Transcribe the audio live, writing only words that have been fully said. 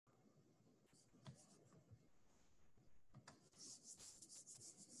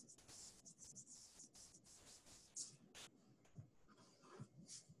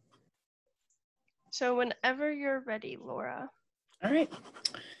So whenever you're ready, Laura. All right.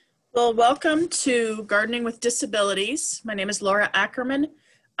 Well, welcome to Gardening with Disabilities. My name is Laura Akgerman.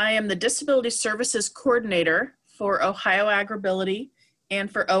 I am the Disability Services Coordinator for Ohio AgrAbility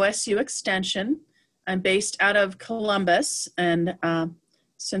and for OSU Extension. I'm based out of Columbus, and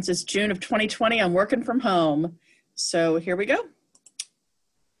since it's June of 2020, I'm working from home. So here we go.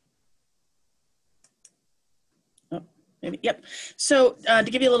 Yep. So to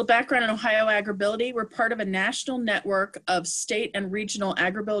give you a little background on Ohio AgrAbility, we're part of a national network of state and regional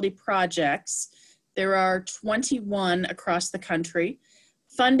AgrAbility projects. There are 21 across the country.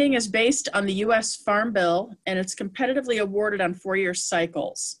 Funding is based on the U.S. Farm Bill, and it's competitively awarded on 4-year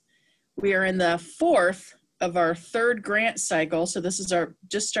cycles. We are in the fourth of our third grant cycle, so this is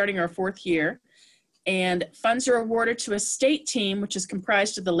just starting our 4th year. And funds are awarded to a state team, which is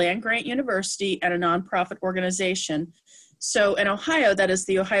comprised of the land-grant university and a nonprofit organization. So in Ohio, that is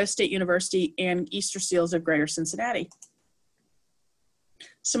the Ohio State University and Easter Seals of Greater Cincinnati.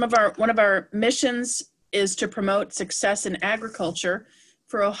 One of our missions is to promote success in agriculture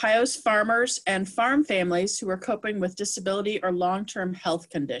for Ohio's farmers and farm families who are coping with disability or long-term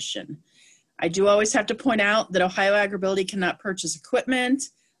health condition. I do always have to point out that Ohio AgrAbility cannot purchase equipment,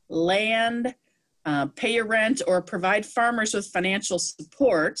 land, pay your rent, or provide farmers with financial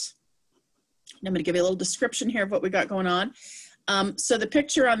support. I'm going to give you a little description here of what we got going on. So the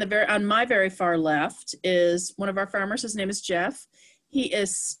picture on my very far left is one of our farmers. His name is Jeff. He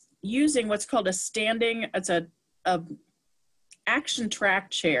is using what's called a standing, it's a action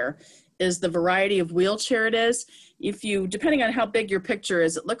track chair is the variety of wheelchair it is. Depending on how big your picture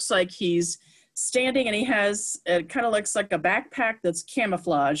is, it looks like he's standing and it kind of looks like a backpack that's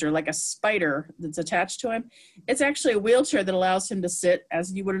camouflage or like a spider that's attached to him. It's actually a wheelchair that allows him to sit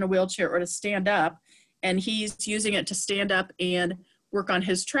as you would in a wheelchair or to stand up. And he's using it to stand up and work on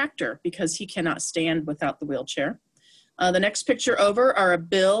his tractor because he cannot stand without the wheelchair. The next picture over are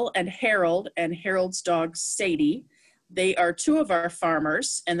Bill and Harold's dog Sadie. They are 2 of our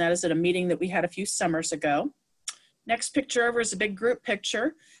farmers, and that is at a meeting that we had a few summers ago. Next picture over is a big group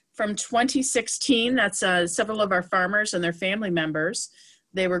picture from 2016. That's several of our farmers and their family members.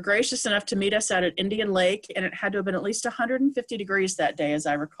 They were gracious enough to meet us out at Indian Lake, and it had to have been at least 150 degrees that day, as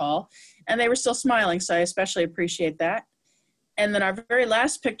I recall. And they were still smiling, so I especially appreciate that. And then our very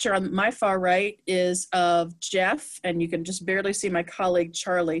last picture on my far right is of Jeff, and you can just barely see my colleague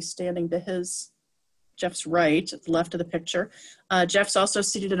Charlie standing to Jeff's right, at the left of the picture. Jeff's also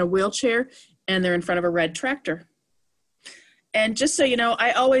seated in a wheelchair, and they're in front of a red tractor. And just so you know,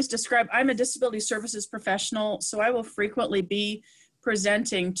 I always describe, I'm a disability services professional, so I will frequently be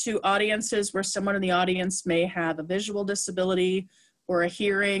presenting to audiences where someone in the audience may have a visual disability or a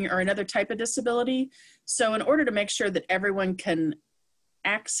hearing or another type of disability. So in order to make sure that everyone can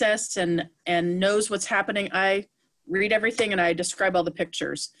access and knows what's happening, I read everything and I describe all the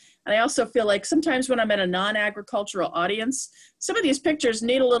pictures. And I also feel like sometimes when I'm in a non-agricultural audience, some of these pictures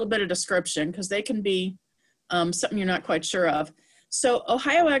need a little bit of description because they can be something you're not quite sure of. So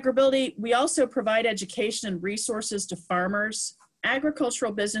Ohio AgrAbility, we also provide education and resources to farmers,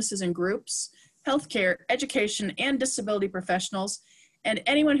 agricultural businesses and groups, healthcare, education, and disability professionals, and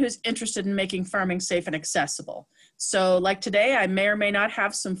anyone who's interested in making farming safe and accessible. So like today, I may or may not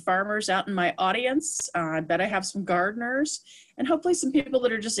have some farmers out in my audience. I bet I have some gardeners and hopefully some people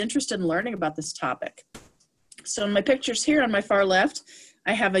that are just interested in learning about this topic. So in my pictures here on my far left,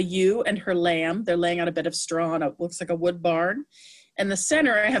 I have a ewe and her lamb. They're laying on a bit of straw and it looks like a wood barn. In the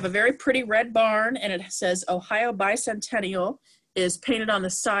center, I have a very pretty red barn and it says Ohio Bicentennial is painted on the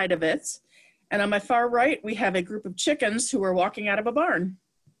side of it. And on my far right, we have a group of chickens who are walking out of a barn.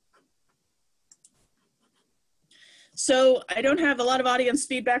 So I don't have a lot of audience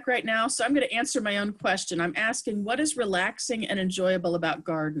feedback right now, so I'm going to answer my own question. I'm asking, what is relaxing and enjoyable about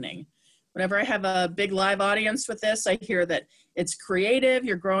gardening? Whenever I have a big live audience with this, I hear that it's creative,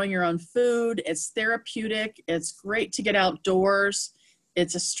 you're growing your own food, it's therapeutic, it's great to get outdoors,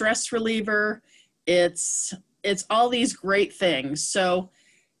 it's a stress reliever, it's all these great things. So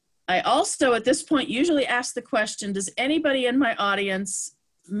I also, at this point, usually ask the question, does anybody in my audience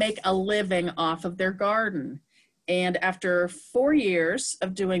make a living off of their garden? And after 4 years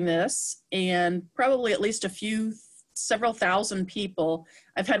of doing this, and probably at least several thousand people,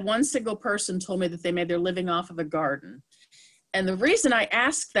 I've had one single person told me that they made their living off of a garden. And the reason I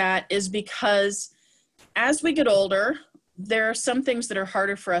ask that is because as we get older, there are some things that are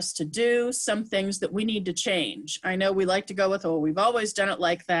harder for us to do, some things that we need to change. I know we like to go with, oh, we've always done it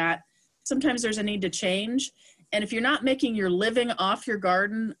like that. Sometimes there's a need to change. And if you're not making your living off your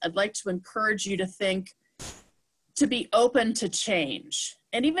garden, I'd like to encourage you to be open to change.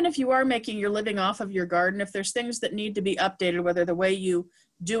 And even if you are making your living off of your garden, if there's things that need to be updated, whether the way you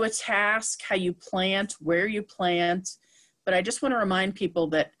do a task, how you plant, where you plant, but I just want to remind people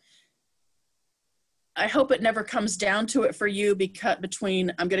that I hope it never comes down to it for you, because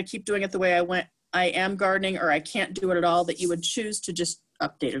between I'm going to keep doing it the way I am gardening, or I can't do it at all, that you would choose to just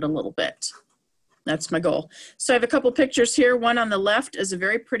update it a little bit. That's my goal. So I have a couple pictures here. One on the left is a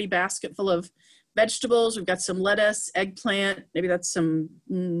very pretty basket full of vegetables. We've got some lettuce, eggplant, maybe that's some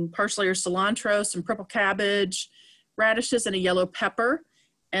parsley or cilantro, some purple cabbage, radishes, and a yellow pepper.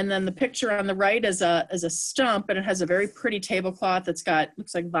 And then the picture on the right is a stump, and it has a very pretty tablecloth that's got,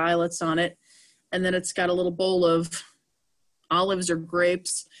 looks like violets on it. And then it's got a little bowl of olives or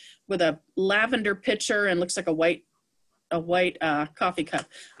grapes with a lavender pitcher, and looks like a white coffee cup.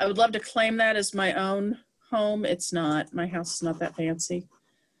 I would love to claim that as my own home. It's not. My house is not that fancy.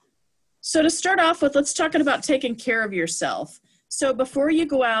 So to start off with, let's talk about taking care of yourself. So before you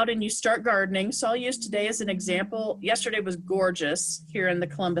go out and you start gardening, so I'll use today as an example. Yesterday was gorgeous here in the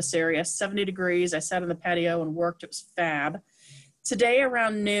Columbus area, 70 degrees. I sat on the patio and worked. It was fab. Today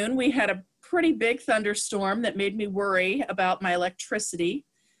around noon, we had a pretty big thunderstorm that made me worry about my electricity.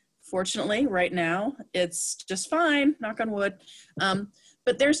 Fortunately, right now, it's just fine, knock on wood.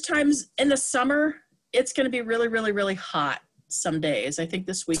 But there's times in the summer, it's going to be really, really, really hot some days, I think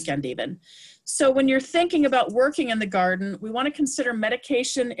this weekend even. So when you're thinking about working in the garden, we want to consider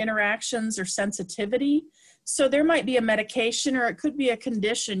medication interactions or sensitivity. So there might be a medication, or it could be a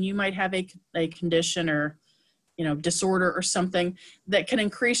condition. You might have a condition or disorder or something that can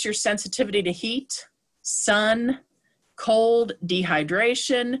increase your sensitivity to heat, sun, cold,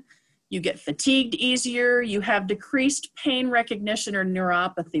 dehydration. You get fatigued easier. You have decreased pain recognition or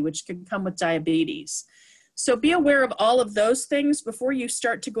neuropathy, which can come with diabetes. So be aware of all of those things before you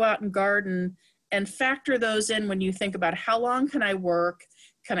start to go out and garden, and factor those in when you think about how long can I work?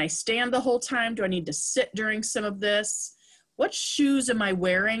 Can I stand the whole time? Do I need to sit during some of this? What shoes am I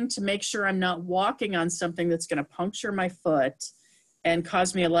wearing to make sure I'm not walking on something that's going to puncture my foot and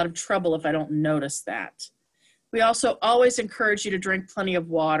cause me a lot of trouble if I don't notice that? We also always encourage you to drink plenty of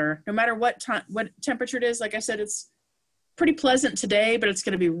water, no matter what temperature it is. Like I said, it's pretty pleasant today, but it's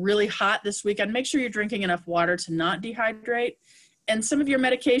going to be really hot this weekend. Make sure you're drinking enough water to not dehydrate. And some of your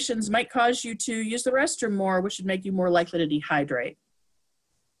medications might cause you to use the restroom more, which would make you more likely to dehydrate.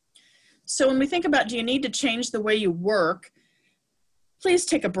 So when we think about, do you need to change the way you work, please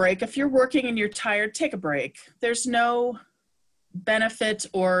take a break. If you're working and you're tired, take a break. There's no benefit,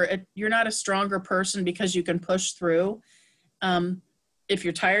 or you're not a stronger person because you can push through. If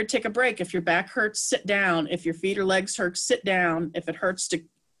you're tired, take a break. If your back hurts, sit down. If your feet or legs hurt, sit down. If it hurts to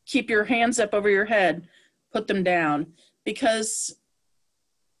keep your hands up over your head, put them down. Because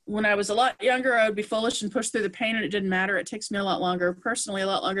when I was a lot younger, I would be foolish and push through the pain, and it didn't matter. It takes me a lot longer, personally, a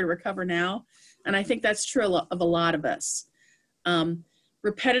lot longer to recover now. And I think that's true of a lot of us.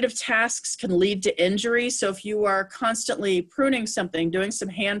 Repetitive tasks can lead to injury. So if you are constantly pruning something, doing some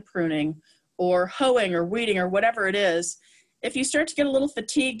hand pruning or hoeing or weeding or whatever it is, if you start to get a little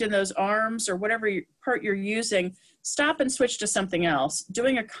fatigued in those arms or whatever part you're using, stop and switch to something else.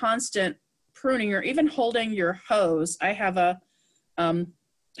 Doing a constant pruning, or even holding your hose. I have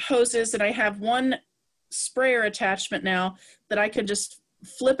hoses, and I have one sprayer attachment now that I can just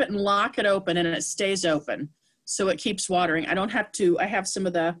flip it and lock it open, and it stays open. So it keeps watering. I don't have to. I have some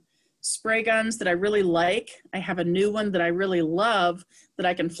of the spray guns that I really like. I have a new one that I really love that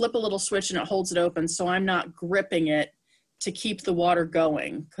I can flip a little switch and it holds it open, so I'm not gripping it to keep the water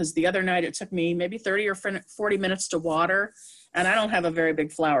going. Because the other night it took me maybe 30 or 40 minutes to water, and I don't have a very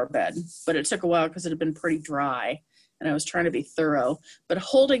big flower bed, but it took a while because it had been pretty dry and I was trying to be thorough. But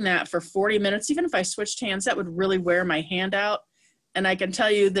holding that for 40 minutes, even if I switched hands, that would really wear my hand out. And I can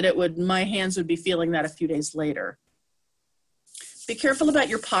tell you that my hands would be feeling that a few days later. Be careful about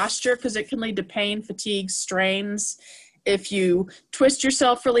your posture, because it can lead to pain, fatigue, strains. If you twist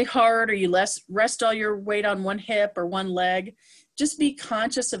yourself really hard, or you rest all your weight on one hip or one leg, just be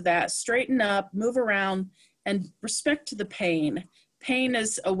conscious of that. Straighten up, move around, and respect the pain. Pain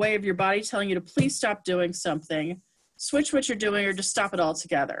is a way of your body telling you to please stop doing something, switch what you're doing, or just stop it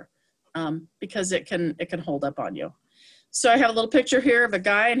altogether, because it can hold up on you. So I have a little picture here of a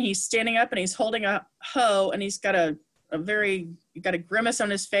guy, and he's standing up and he's holding a hoe, and he's got a grimace on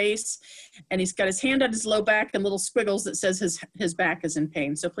his face, and he's got his hand on his low back and little squiggles that says his back is in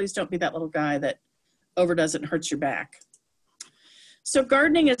pain. So please don't be that little guy that overdoes it and hurts your back. So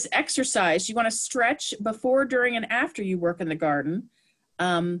gardening is exercise. You want to stretch before, during, and after you work in the garden.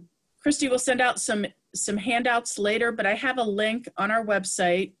 Christy will send out some handouts later, but I have a link on our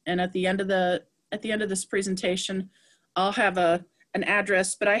website, and at the end of this presentation, I'll have an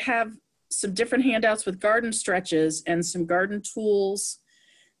address, but I have some different handouts with garden stretches and some garden tools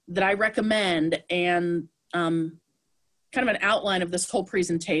that I recommend, and kind of an outline of this whole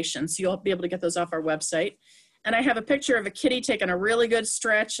presentation. So you'll be able to get those off our website. And I have a picture of a kitty taking a really good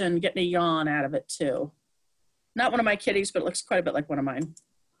stretch and getting a yawn out of it too. Not one of my kitties, but it looks quite a bit like one of mine.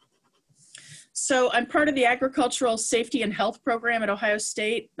 So I'm part of the Agricultural Safety and Health Program at Ohio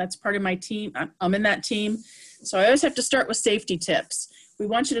State. That's part of my team. I'm in that team. So I always have to start with safety tips. We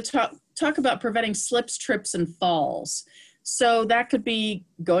want you to talk about preventing slips, trips, and falls. So that could be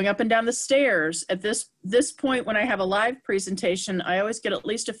going up and down the stairs. At this point, when I have a live presentation, I always get at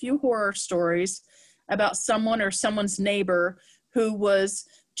least a few horror stories about someone or someone's neighbor who was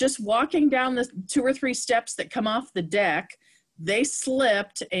just walking down the 2 or 3 steps that come off the deck. They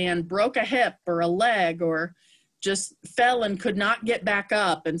slipped and broke a hip or a leg, or just fell and could not get back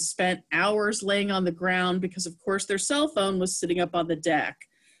up, and spent hours laying on the ground because, of course, their cell phone was sitting up on the deck.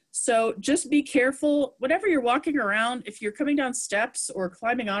 So just be careful. Whenever you're walking around, if you're coming down steps or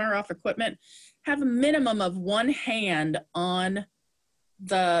climbing on or off equipment, have a minimum of one hand on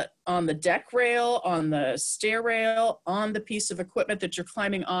the deck rail, on the stair rail, on the piece of equipment that you're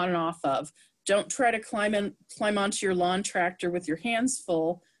climbing on and off of. Don't try to climb onto your lawn tractor with your hands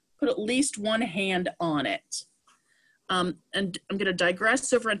full. Put at least one hand on it. And I'm going to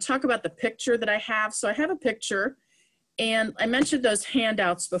digress over and talk about the picture that I have. So I have a picture, and I mentioned those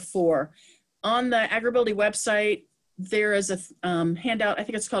handouts before. On the AgrAbility website, there is a handout. I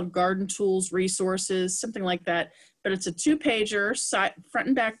think it's called Garden Tools Resources, something like that. But it's a 2-pager, front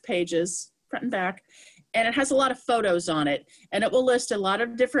and back pages, front and back. And it has a lot of photos on it, and it will list a lot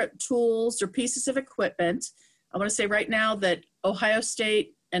of different tools or pieces of equipment. I want to say right now that Ohio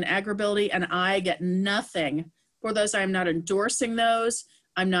State and AgrAbility and I get nothing for those. I'm not endorsing those.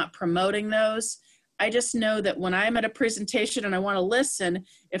 I'm not promoting those. I just know that when I'm at a presentation and I want to listen,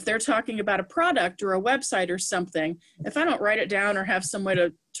 if they're talking about a product or a website or something, if I don't write it down or have some way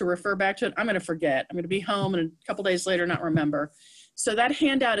to refer back to it, I'm going to forget. I'm going to be home and a couple days later not remember. So that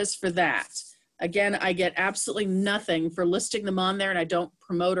handout is for that. Again, I get absolutely nothing for listing them on there, and I don't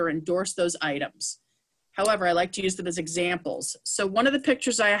promote or endorse those items. However, I like to use them as examples. So one of the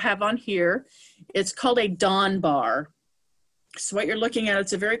pictures I have on here, it's called a Dawn bar. So what you're looking at,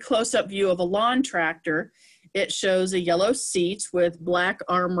 it's a very close-up view of a lawn tractor. It shows a yellow seat with black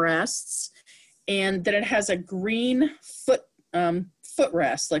armrests, and then it has a green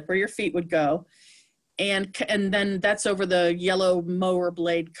footrest, like where your feet would go. And then that's over the yellow mower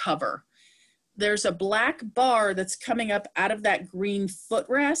blade cover. There's a black bar that's coming up out of that green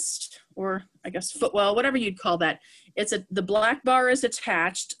footrest, or I guess footwell, whatever you'd call that. The black bar is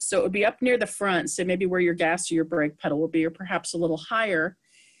attached, so it would be up near the front, so maybe where your gas or your brake pedal will be, or perhaps a little higher.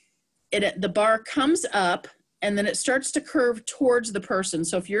 The bar comes up, and then it starts to curve towards the person.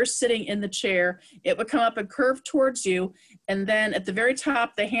 So if you're sitting in the chair, it would come up and curve towards you, and then at the very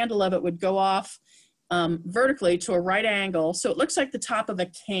top, the handle of it would go off vertically to a right angle, so it looks like the top of a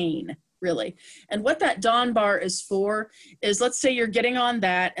cane, really. And what that Dawn bar is for is, let's say you're getting on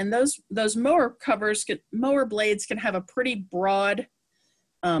that, and those mower blades can have a pretty broad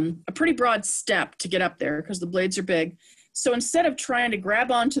step to get up there because the blades are big. So instead of trying to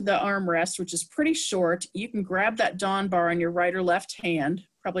grab onto the armrest, which is pretty short, you can grab that Dawn bar on your right or left hand,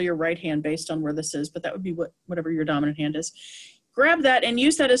 probably your right hand based on where this is, but that would be whatever your dominant hand is. Grab that and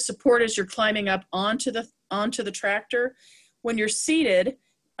use that as support as you're climbing up onto the tractor. When you're seated,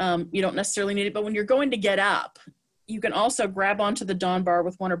 you don't necessarily need it, but when you're going to get up, you can also grab onto the Dawn bar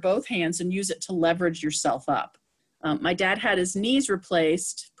with one or both hands and use it to leverage yourself up. My dad had his knees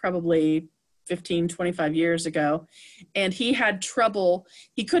replaced probably 15, 25 years ago, and he had trouble.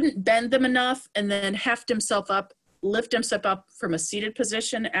 He couldn't bend them enough and then lift himself up from a seated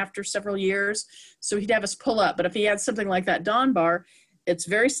position after several years. So he'd have us pull up. But if he had something like that Dawn bar, it's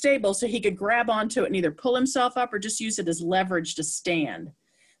very stable, so he could grab onto it and either pull himself up or just use it as leverage to stand.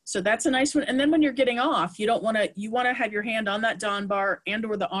 So that's a nice one. And then when you're getting off, you want to have your hand on that Dawn bar and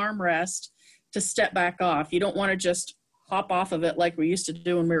or the armrest to step back off. You don't want to just hop off of it like we used to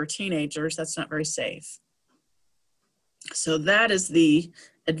do when we were teenagers. That's not very safe. So that is the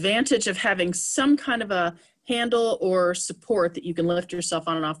advantage of having some kind of a handle or support that you can lift yourself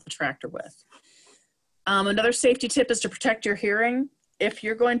on and off the tractor with. Another safety tip is to protect your hearing. If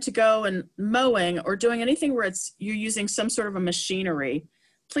you're going to go and mowing or doing anything where you're using some sort of a machinery,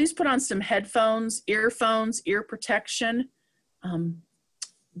 please put on some headphones, earphones, ear protection.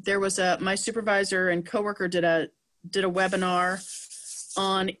 There was my supervisor and coworker did a webinar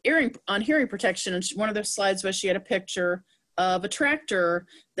on hearing protection, and one of the slides was she had a picture of a tractor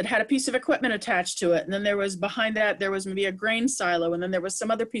that had a piece of equipment attached to it. And then there was behind that, there was maybe a grain silo. And then there was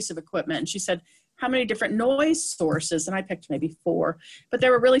some other piece of equipment. And she said, how many different noise sources? And I picked maybe 4, but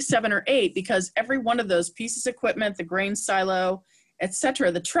there were really 7 or 8, because every one of those pieces of equipment, the grain silo,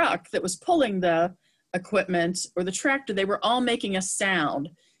 etc., the truck that was pulling the equipment or the tractor, they were all making a sound.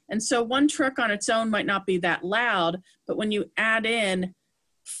 And so one truck on its own might not be that loud, but when you add in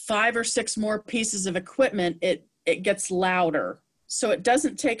 5 or 6 more pieces of equipment, it gets louder. So it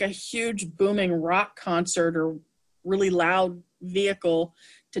doesn't take a huge booming rock concert or really loud vehicle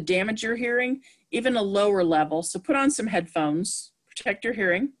to damage your hearing, even a lower level. So put on some headphones, protect your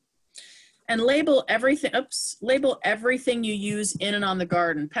hearing, and label everything you use in and on the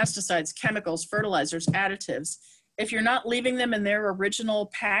garden: pesticides, chemicals, fertilizers, additives. If you're not leaving them in their original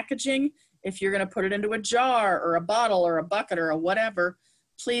packaging, if you're going to put it into a jar or a bottle or a bucket or a whatever,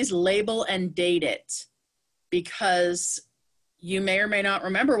 please label and date it, because you may or may not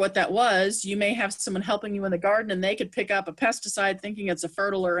remember what that was. You may have someone helping you in the garden and they could pick up a pesticide thinking it's a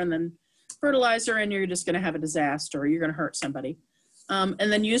fertilizer, and you're just going to have a disaster, or you're going to hurt somebody. And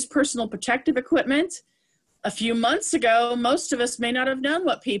then use personal protective equipment. A few months ago, most of us may not have known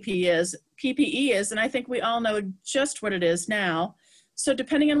what PPE is, and I think we all know just what it is now. So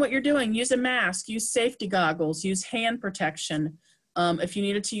depending on what you're doing, use a mask, use safety goggles, use hand protection. If you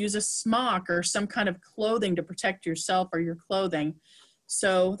needed to use a smock or some kind of clothing to protect yourself or your clothing.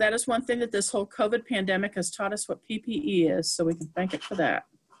 So that is one thing that this whole COVID pandemic has taught us, what PPE is, so we can thank it for that.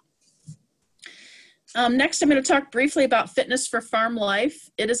 Next, I'm going to talk briefly about Fitness for Farm Life.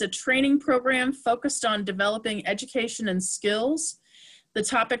 It is a training program focused on developing education and skills. The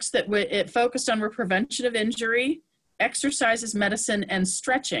topics that it focused on were prevention of injury, exercises, medicine, and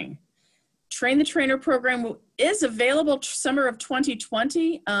stretching. Train the Trainer program is available summer of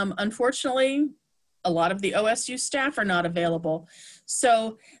 2020. Unfortunately, a lot of the OSU staff are not available.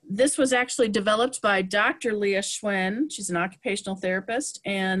 So this was actually developed by Dr. Leah Schwen. She's an occupational therapist,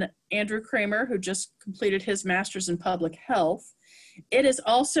 and Andrew Kramer, who just completed his master's in public health. It is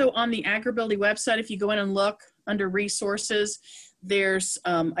also on the AgrAbility website. If you go in and look under resources, there's,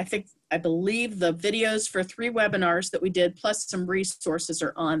 I believe the videos for 3 webinars that we did, plus some resources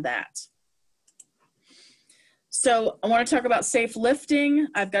are on that. So I want to talk about safe lifting.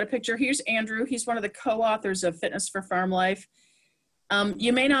 I've got a picture. Here's Andrew. He's one of the co-authors of Fitness for Farm Life.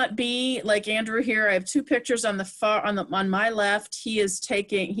 You may not be like Andrew here. I have 2 pictures on on my left.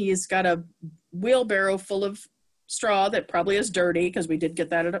 He's got a wheelbarrow full of straw that probably is dirty, because we did get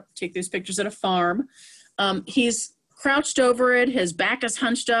that take these pictures at a farm. He's crouched over it. His back is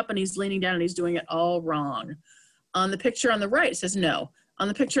hunched up and he's leaning down and he's doing it all wrong. On the picture on the right, it says no. On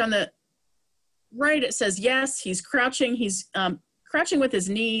the picture on the right, it says yes. He's crouching. He's crouching with his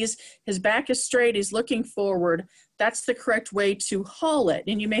knees. His back is straight. He's looking forward. That's the correct way to haul it.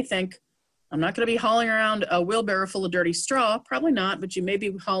 And you may think, I'm not going to be hauling around a wheelbarrow full of dirty straw. Probably not, but you may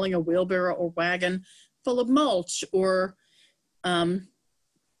be hauling a wheelbarrow or wagon full of mulch or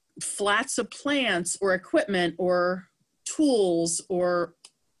flats of plants or equipment or tools or,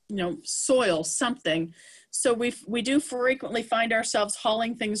 soil, something. So we do frequently find ourselves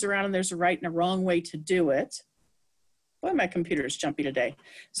hauling things around, and there's a right and a wrong way to do it. Boy, my computer is jumpy today.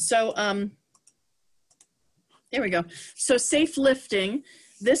 So there we go. So safe lifting.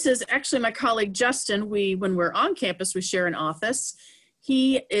 This is actually my colleague Justin. When we're on campus, we share an office.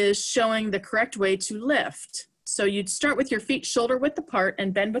 He is showing the correct way to lift. So you'd start with your feet shoulder width apart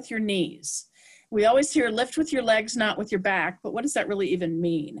and bend with your knees. We always hear lift with your legs, not with your back, but what does that really even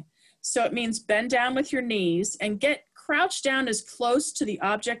mean? So it means bend down with your knees and get crouched down as close to the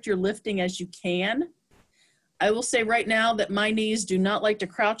object you're lifting as you can. I will say right now that my knees do not like to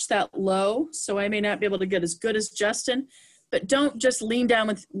crouch that low, so I may not be able to get as good as Justin, but don't just lean down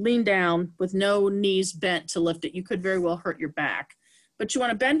with no knees bent to lift it. You could very well hurt your back. But you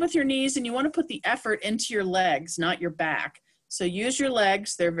want to bend with your knees and you want to put the effort into your legs, not your back. So use your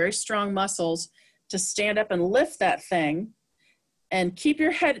legs, they're very strong muscles, to stand up and lift that thing. And keep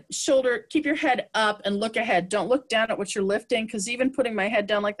your head up and look ahead. Don't look down at what you're lifting, because even putting my head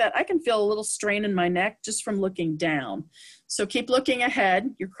down like that, I can feel a little strain in my neck just from looking down. So keep looking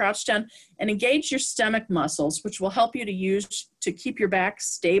ahead, you're crouched down, and engage your stomach muscles, which will help you to keep your back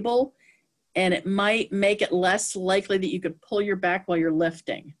stable, and it might make it less likely that you could pull your back while you're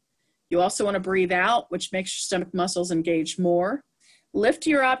lifting. You also want to breathe out, which makes your stomach muscles engage more. Lift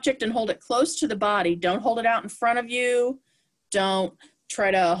your object and hold it close to the body. Don't hold it out in front of you. Don't try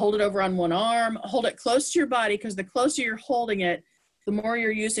to hold it over on one arm. Hold it close to your body, because the closer you're holding it, the more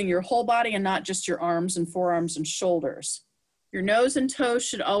you're using your whole body and not just your arms and forearms and shoulders. Your nose and toes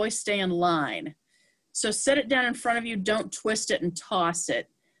should always stay in line. So set it down in front of you, don't twist it and toss it.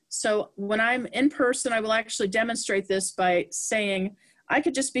 So when I'm in person, I will actually demonstrate this by saying, I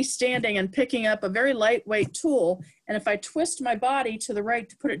could just be standing and picking up a very lightweight tool. And if I twist my body to the right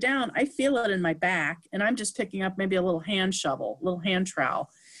to put it down, I feel it in my back. And I'm just picking up maybe a little hand shovel, little hand trowel.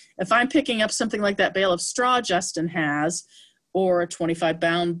 If I'm picking up something like that bale of straw Justin has, or a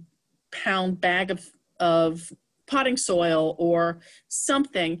 25-pound bag of potting soil or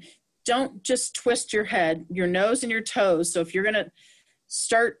something, don't just twist your head, your nose and your toes. So if you're going to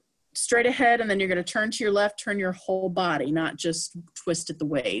start straight ahead and then you're going to turn to your left, turn your whole body, not just twist at the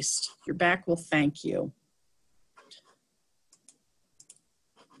waist. Your back will thank you.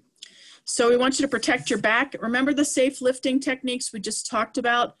 So we want you to protect your back. Remember the safe lifting techniques we just talked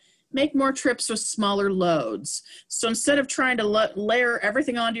about? Make more trips with smaller loads. So instead of trying to layer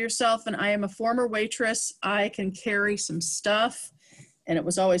everything onto yourself, and I am a former waitress, I can carry some stuff, and it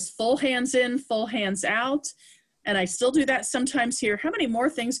was always full hands in, full hands out. And I still do that sometimes here. How many more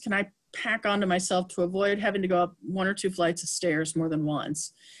things can I pack onto myself to avoid having to go up 1 or 2 flights of stairs more than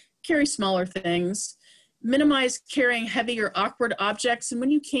once? Carry smaller things. Minimize carrying heavy or awkward objects. And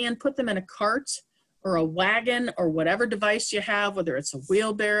when you can, put them in a cart or a wagon or whatever device you have, whether it's a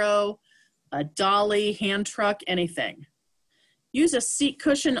wheelbarrow, a dolly, hand truck, anything. Use a seat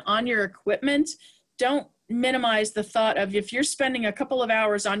cushion on your equipment. Don't minimize the thought of, if you're spending a couple of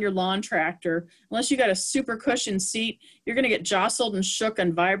hours on your lawn tractor, unless you got a super cushioned seat, you're going to get jostled and shook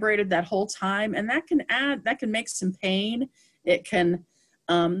and vibrated that whole time. And that can make some pain. It can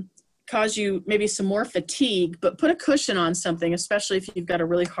cause you maybe some more fatigue, but put a cushion on something, especially if you've got a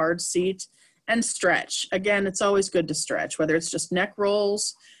really hard seat, and stretch. Again, it's always good to stretch, whether it's just neck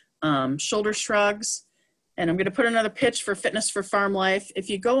rolls, shoulder shrugs. And I'm going to put another pitch for Fitness for Farm Life. If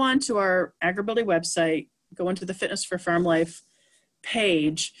you go onto our AgrAbility website, go into the Fitness for Farm Life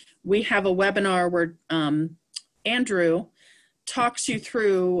page, we have a webinar where Andrew talks you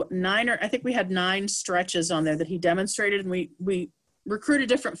through I think we had 9 stretches on there that he demonstrated. And we recruited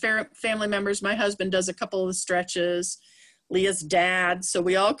different family members. My husband does a couple of the stretches, Leah's dad. So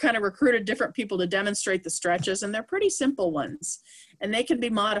we all kind of recruited different people to demonstrate the stretches, and they're pretty simple ones. And they can be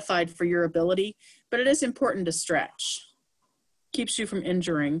modified for your ability, but it is important to stretch. Keeps you from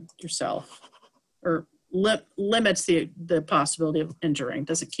injuring yourself, or limits the possibility of injuring,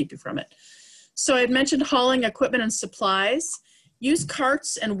 doesn't keep you from it. So I had mentioned hauling equipment and supplies. Use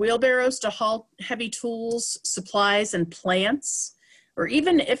carts and wheelbarrows to haul heavy tools, supplies, and plants. Or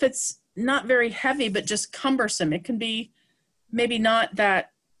even if it's not very heavy, but just cumbersome, it can be maybe not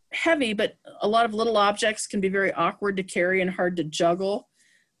that heavy, but a lot of little objects can be very awkward to carry and hard to juggle.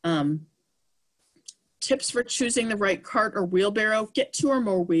 Tips for choosing the right cart or wheelbarrow: get 2 or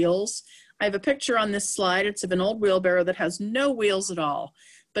more wheels. I have a picture on this slide. It's of an old wheelbarrow that has no wheels at all.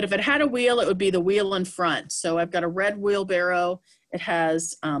 But if it had a wheel, it would be the wheel in front. So I've got a red wheelbarrow. It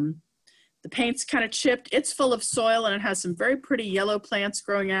has, the paint's kind of chipped. It's full of soil, and it has some very pretty yellow plants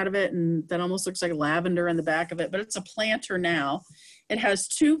growing out of it. And that almost looks like lavender in the back of it, but it's a planter now. It has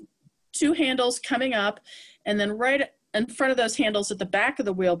two handles coming up, and then right in front of those handles at the back of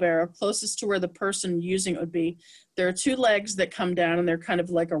the wheelbarrow, closest to where the person using it would be, there are 2 legs that come down, and they're kind of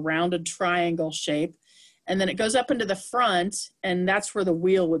like a rounded triangle shape. And then it goes up into the front, and that's where the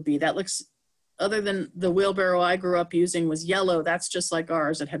wheel would be. That looks, other than the wheelbarrow I grew up using was yellow, that's just like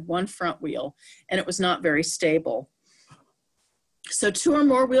ours. It had 1 front wheel, and it was not very stable. So 2 or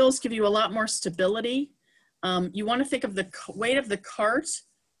more wheels give you a lot more stability. You want to think of the weight of the cart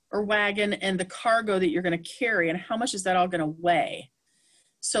or wagon and the cargo that you're going to carry, and how much is that all going to weigh.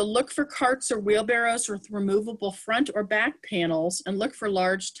 So look for carts or wheelbarrows with removable front or back panels, and look for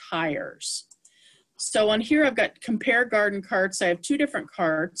large tires. So on here, I've got compare garden carts. I have 2 different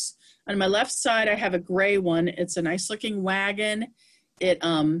carts. On my left side, I have a gray one. It's a nice looking wagon. It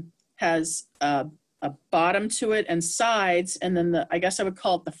has a bottom to it and sides, and then I guess I would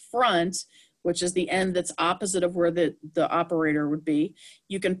call it the front, which is the end that's opposite of where the operator would be.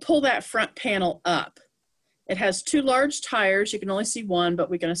 You can pull that front panel up. It has 2 large tires. You can only see 1,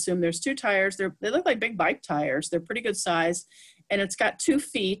 but we can assume there's 2 tires. They look like big bike tires. They're pretty good size. And it's got 2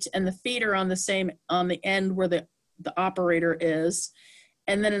 feet, and the feet are on the end where the operator is.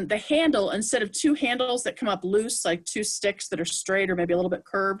 And then the handle, instead of 2 handles that come up loose, like 2 sticks that are straight or maybe a little bit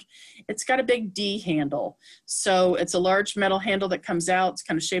curved, it's got a big D handle. So it's a large metal handle that comes out. It's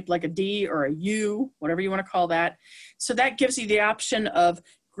kind of shaped like a D or a U, whatever you want to call that. So that gives you the option of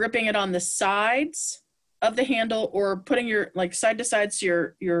gripping it on the sides of the handle, or putting your, like, side to side,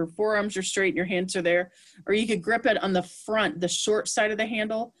 so your forearms are straight and your hands are there. Or you could grip it on the front, the short side of the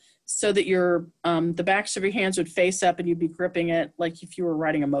handle. so that your the backs of your hands would face up and you'd be gripping it like if you were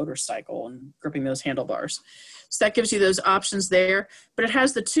riding a motorcycle and gripping those handlebars. So that gives you those options there. But it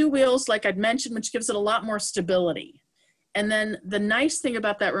has the 2 wheels, like I'd mentioned, which gives it a lot more stability. And then the nice thing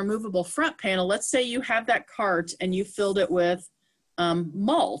about that removable front panel, let's say you have that cart and you filled it with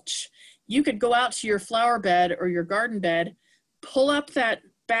mulch. You could go out to your flower bed or your garden bed, pull up that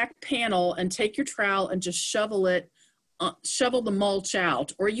back panel and take your trowel and just shovel the mulch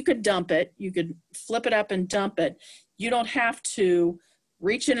out. Or you could dump it. You could flip it up and dump it. You don't have to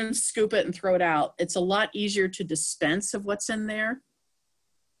reach in and scoop it and throw it out. It's a lot easier to dispense of what's in there.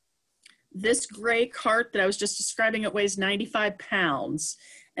 This gray cart that I was just describing, it weighs 95 pounds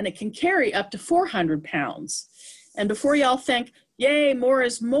and it can carry up to 400 pounds. And before y'all think, yay, more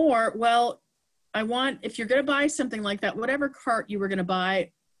is more, well, if you're gonna buy something like that, whatever cart you were gonna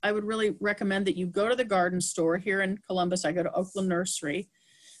buy, I would really recommend that you go to the garden store here in Columbus. I go to Oakland Nursery.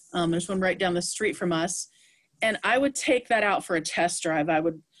 There's one right down the street from us. And I would take that out for a test drive. I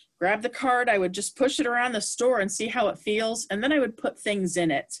would grab the cart, I would just push it around the store and see how it feels. And then I would put things in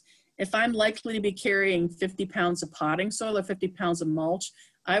it. If I'm likely to be carrying 50 pounds of potting soil or 50 pounds of mulch,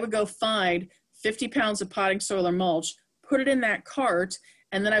 I would go find 50 pounds of potting soil or mulch, put it in that cart,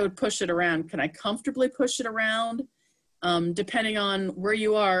 and then I would push it around. Can I comfortably push it around? Depending on where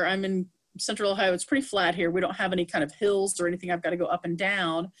you are, I'm in Central Ohio, it's pretty flat here. We don't have any kind of hills or anything I've got to go up and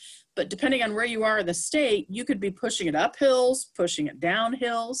down. But depending on where you are in the state, you could be pushing it up hills, pushing it down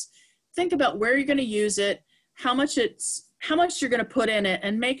hills. Think about where you're going to use it, how much you're going to put in it,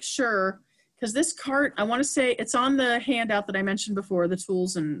 and make sure, because this cart, I want to say it's on the handout that I mentioned before, the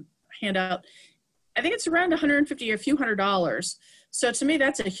tools and handout. I think it's around $150 or a few $100s. So to me,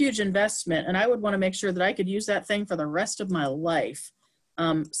 that's a huge investment, and I would want to make sure that I could use that thing for the rest of my life.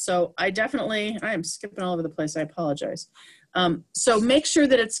 So I am skipping all over the place. I apologize. So make sure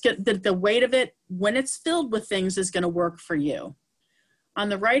that that the weight of it, when it's filled with things, is going to work for you. On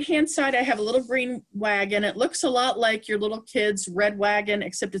the right-hand side, I have a little green wagon. It looks a lot like your little kid's red wagon,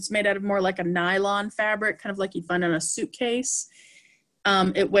 except it's made out of more like a nylon fabric, kind of like you'd find on a suitcase.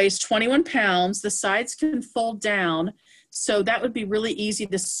 It weighs 21 pounds. The sides can fold down, so that would be really easy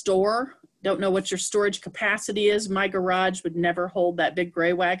to store. Don't know what your storage capacity is. My garage would never hold that big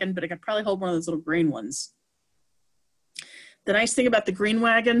gray wagon, but it could probably hold one of those little green ones. The nice thing about the green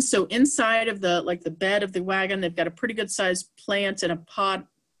wagon, so inside of the bed of the wagon, they've got a pretty good sized plant and a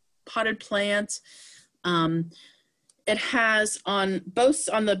potted plant. It has on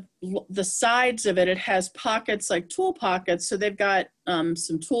the sides of it, it has pockets like tool pockets. So they've got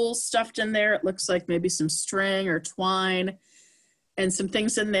some tools stuffed in there. It looks like maybe some string or twine and some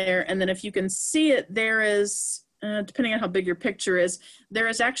things in there. And then if you can see it, there is, depending on how big your picture is, there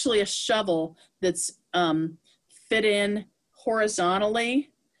is actually a shovel that's fit in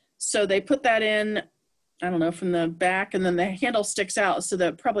horizontally. So they put that in, I don't know, from the back, and then the handle sticks out. So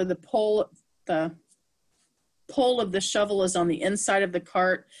that probably the pole of the shovel is on the inside of the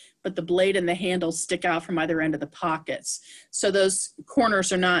cart, but the blade and the handle stick out from either end of the pockets. So those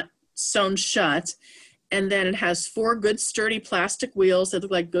corners are not sewn shut. And then it has 4 good sturdy plastic wheels that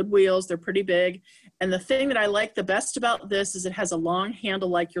look like good wheels. They're pretty big. And the thing that I like the best about this is it has a long handle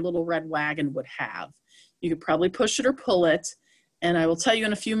like your little red wagon would have. You could probably push it or pull it. And I will tell you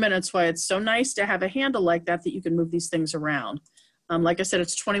in a few minutes why it's so nice to have a handle like that you can move these things around. Like I said,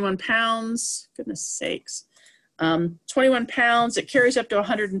 it's 21 pounds. Goodness sakes. 21 pounds. It carries up to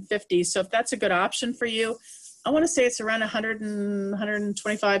 150. So if that's a good option for you, I want to say it's around 100 and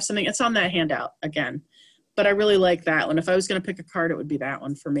 125 something. It's on that handout again. But I really like that one. If I was going to pick a card, it would be that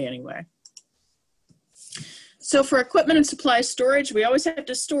one for me anyway. So for equipment and supply storage, we always have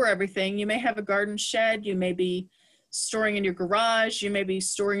to store everything. You may have a garden shed. You may be storing in your garage. You may be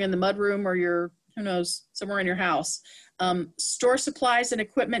storing in the mudroom or who knows, somewhere in your house. Store supplies and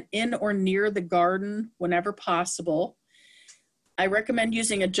equipment in or near the garden whenever possible. I recommend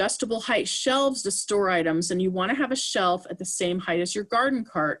using adjustable height shelves to store items, and you want to have a shelf at the same height as your garden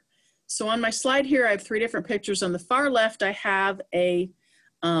cart. So on my slide here, I have 3 different pictures. On the far left, I have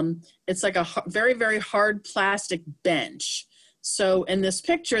it's like a very, very hard plastic bench. So in this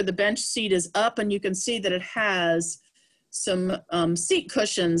picture, the bench seat is up, and you can see that it has some seat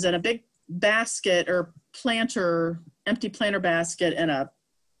cushions and a big basket or empty planter basket and a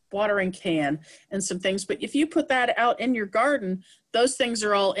watering can and some things. But if you put that out in your garden, those things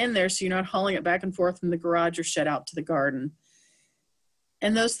are all in there, so you're not hauling it back and forth from the garage or shed out to the garden.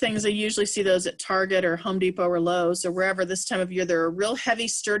 And those things, I usually see those at Target or Home Depot or Lowe's or wherever this time of year. They're a real heavy,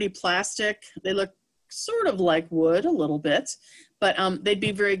 sturdy plastic. They look sort of like wood a little bit, but they'd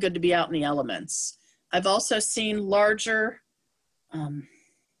be very good to be out in the elements. I've also seen larger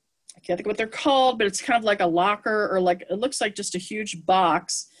can't think what they're called, but it's kind of like a locker, or like, it looks like just a huge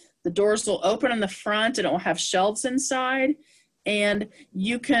box. The doors will open in the front and it will have shelves inside. And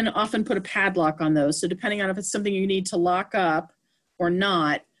you can often put a padlock on those. So depending on if it's something you need to lock up or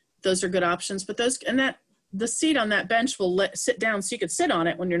not, those are good options. But those, and that, the seat on that bench will sit down so you could sit on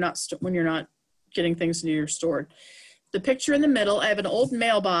it when you're not getting things into your stored. The picture in the middle, I have an old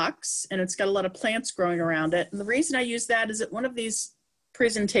mailbox and it's got a lot of plants growing around it. And the reason I use that is at one of these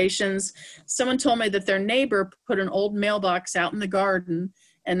presentations, someone told me that their neighbor put an old mailbox out in the garden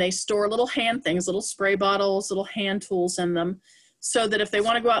and they store little hand things, little spray bottles, little hand tools in them, so that if they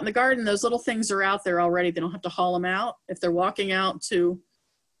want to go out in the garden, those little things are out there already. They don't have to haul them out. If they're walking out to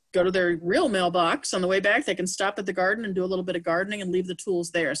go to their real mailbox on the way back, they can stop at the garden and do a little bit of gardening and leave the tools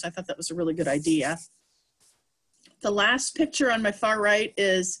there. So I thought that was a really good idea. The last picture on my far right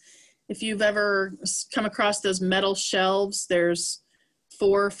is, if you've ever come across those metal shelves, there's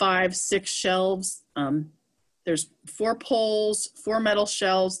 4, 5, 6 shelves. There's 4 poles, 4 metal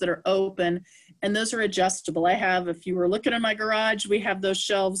shelves that are open, and those are adjustable. I have, if you were looking in my garage, we have those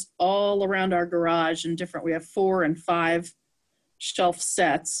shelves all around our garage and different, we have 4 and 5 shelf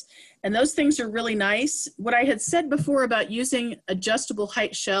sets. And those things are really nice. What I had said before about using adjustable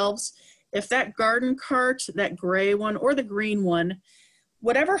height shelves, if that garden cart, that gray one or the green one,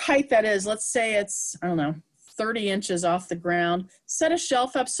 whatever height that is, let's say it's, I don't know, 30 inches off the ground, set a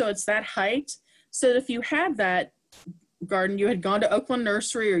shelf up so it's that height, so that if you had that garden, you had gone to Oakland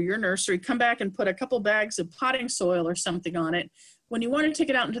Nursery or your nursery, come back and put a couple bags of potting soil or something on it. When you want to take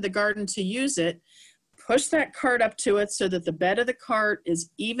it out into the garden to use it, push that cart up to it so that the bed of the cart is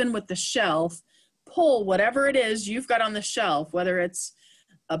even with the shelf. Pull whatever it is you've got on the shelf, whether it's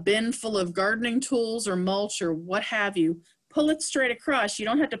a bin full of gardening tools or mulch or what have you, pull it straight across. You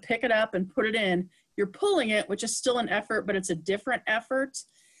don't have to pick it up and put it in. You're pulling it, which is still an effort, but it's a different effort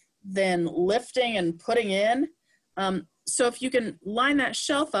than lifting and putting in. So if you can line that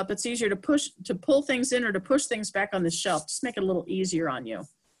shelf up, it's easier to pull things in or to push things back on the shelf. Just make it a little easier on you.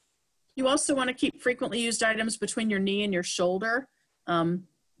 You also want to keep frequently used items between your knee and your shoulder.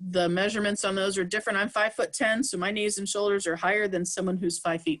 The measurements on those are different. I'm 5'10", so my knees and shoulders are higher than someone who's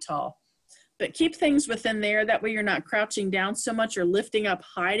 5 feet tall. But keep things within there. That way you're not crouching down so much or lifting up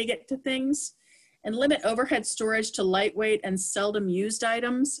high to get to things. And limit overhead storage to lightweight and seldom used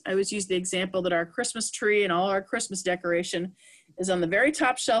items. I always use the example that our Christmas tree and all our Christmas decoration is on the very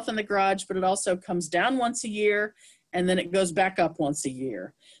top shelf in the garage, but it also comes down once a year and then it goes back up once a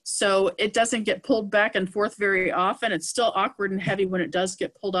year. So it doesn't get pulled back and forth very often. It's still awkward and heavy when it does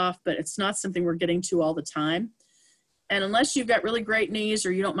get pulled off, but it's not something we're getting to all the time. And unless you've got really great knees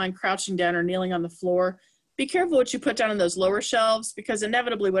or you don't mind crouching down or kneeling on the floor, be careful what you put down on those lower shelves, because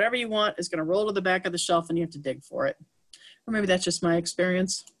inevitably whatever you want is going to roll to the back of the shelf and you have to dig for it. Or maybe that's just my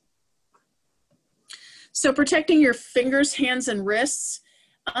experience. So protecting your fingers, hands, and wrists.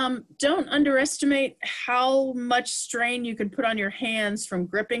 Don't underestimate how much strain you can put on your hands from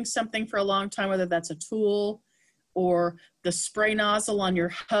gripping something for a long time, whether that's a tool or the spray nozzle on your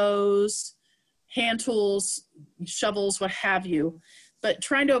hose, hand tools, shovels, what have you. But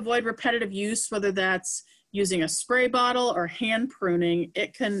trying to avoid repetitive use, whether that's using a spray bottle or hand pruning,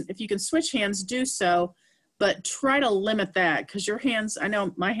 it can, if you can switch hands, do so, but try to limit that, because your hands, I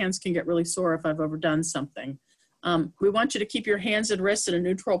know my hands can get really sore if I've overdone something. We want you to keep your hands and wrists in a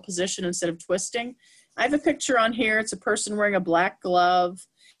neutral position instead of twisting. I have a picture on here. It's a person wearing a black glove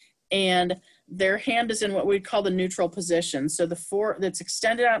and their hand is in what we'd call the neutral position. So that's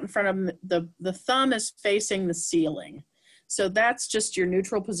extended out in front of them, the thumb is facing the ceiling. So that's just your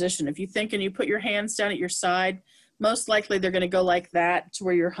neutral position. If you think and you put your hands down at your side, most likely they're going to go like that to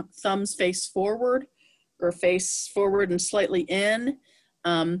where your thumbs face forward or face forward and slightly in.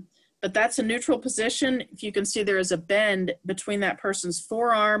 But that's a neutral position. If you can see, there is a bend between that person's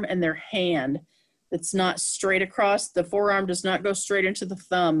forearm and their hand. It's not straight across. The forearm does not go straight into the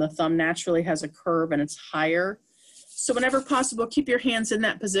thumb. The thumb naturally has a curve and it's higher. So whenever possible, keep your hands in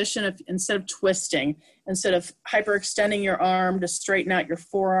that position instead of twisting, instead of hyperextending your arm to straighten out your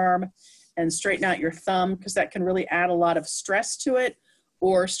forearm and straighten out your thumb, because that can really add a lot of stress to it,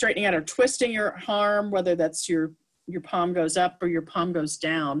 or straightening out or twisting your arm, whether that's your palm goes up or your palm goes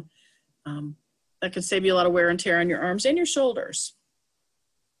down. That can save you a lot of wear and tear on your arms and your shoulders.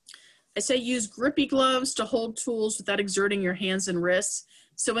 I say use grippy gloves to hold tools without exerting your hands and wrists.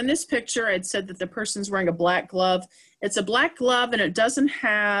 So in this picture, I'd said that the person's wearing a black glove. It's a black glove and it doesn't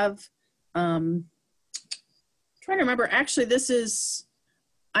have, trying to remember, actually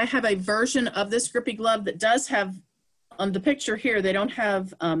I have a version of this grippy glove that does have, on the picture here, they don't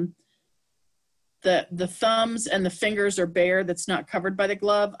have the thumbs and the fingers are bare, that's not covered by the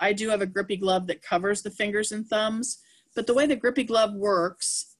glove. I do have a grippy glove that covers the fingers and thumbs, but the way the grippy glove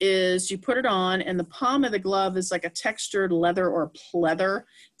works is you put it on and the palm of the glove is like a textured leather or pleather.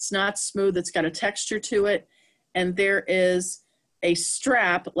 It's not smooth, it's got a texture to it. And there is a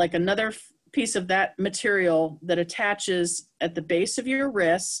strap, like another piece of that material that attaches at the base of your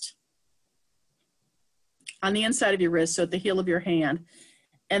wrist, on the inside of your wrist, so at the heel of your hand.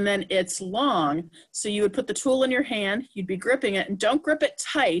 And then it's long, so you would put the tool in your hand, you'd be gripping it, and don't grip it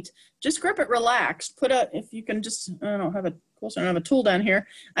tight, just grip it relaxed. If you can just, I don't have a tool down here.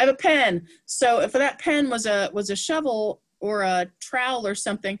 I have a pen, so if that pen was a shovel or a trowel or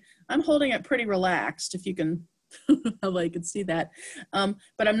something, I'm holding it pretty relaxed, if you can, I can see that.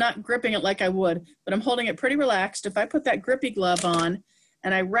 But I'm not gripping it like I would, but I'm holding it pretty relaxed. If I put that grippy glove on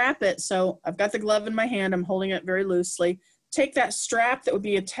and I wrap it, so I've got the glove in my hand, I'm holding it very loosely, take that strap that would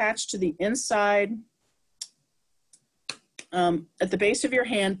be attached to the inside at the base of your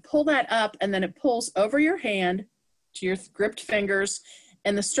hand, pull that up, and then it pulls over your hand to your gripped fingers,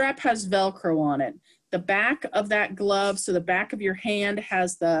 and the strap has Velcro on it. The back of that glove, so the back of your hand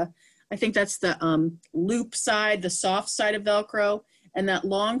has I think that's the loop side, the soft side of Velcro, and that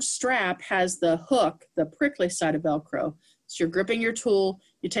long strap has the hook, the prickly side of Velcro. So you're gripping your tool,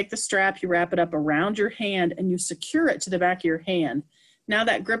 you take the strap, you wrap it up around your hand, and you secure it to the back of your hand. Now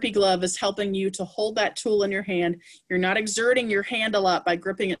that grippy glove is helping you to hold that tool in your hand. You're not exerting your hand a lot by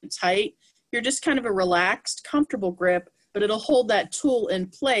gripping it tight. You're just kind of a relaxed, comfortable grip, but it'll hold that tool in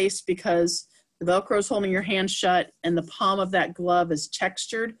place because the Velcro is holding your hand shut and the palm of that glove is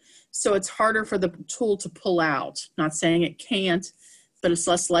textured. So it's harder for the tool to pull out. Not saying it can't, but it's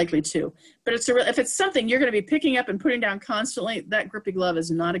less likely to. But if it's something you're going to be picking up and putting down constantly, that grippy glove is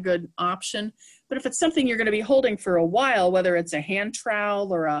not a good option. But if it's something you're going to be holding for a while, whether it's a hand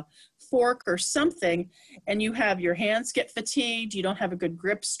trowel or a fork or something, and you have your hands get fatigued, you don't have a good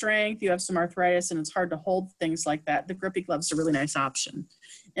grip strength, you have some arthritis, and it's hard to hold things like that, the grippy glove's a really nice option.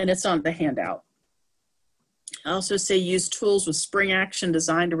 And it's on the handout. I also say use tools with spring action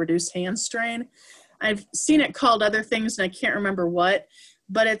designed to reduce hand strain. I've seen it called other things and I can't remember what,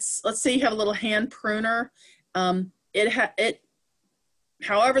 but let's say you have a little hand pruner.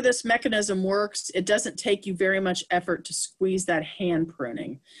 However this mechanism works, it doesn't take you very much effort to squeeze that hand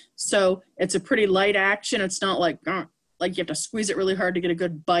pruning. So it's a pretty light action. It's not like you have to squeeze it really hard to get a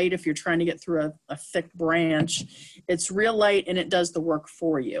good bite if you're trying to get through a thick branch. It's real light and it does the work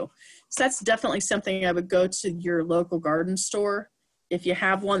for you. So that's definitely something I would go to your local garden store. If you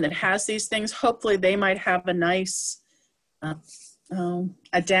have one that has these things, hopefully they might have a nice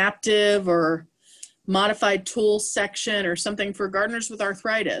adaptive or modified tools section or something for gardeners with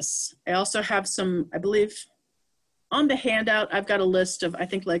arthritis. I also have some, I believe on the handout, I've got a list of, I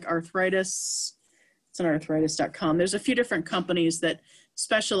think like arthritis, it's on arthritis.com. There's a few different companies that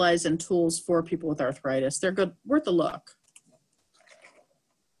specialize in tools for people with arthritis. They're good, worth a look.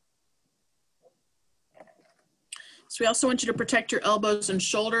 So we also want you to protect your elbows and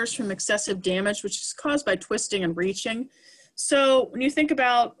shoulders from excessive damage, which is caused by twisting and reaching. So when you think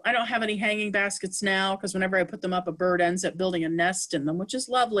about, I don't have any hanging baskets now because whenever I put them up, a bird ends up building a nest in them, which is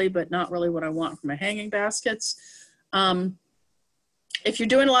lovely, but not really what I want from my hanging baskets. If you're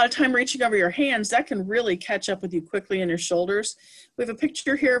doing a lot of time reaching over your hands, that can really catch up with you quickly in your shoulders. We have a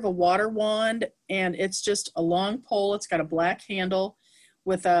picture here of a water wand, and it's just a long pole. It's got a black handle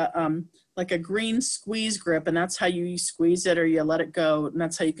with a like a green squeeze grip, and that's how you squeeze it or you let it go, and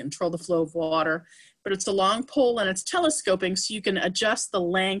that's how you control the flow of water. But it's a long pole and it's telescoping, so you can adjust the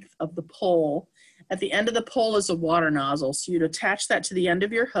length of the pole. At the end of the pole is a water nozzle, so you'd attach that to the end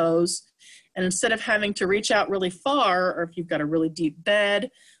of your hose, and instead of having to reach out really far, or if you've got a really deep bed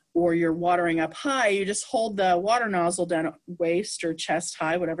or you're watering up high, you just hold the water nozzle down at waist or chest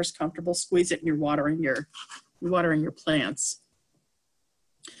high, whatever's comfortable, squeeze it, and you're watering your plants.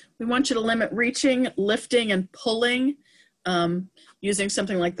 We want you to limit reaching, lifting, and pulling using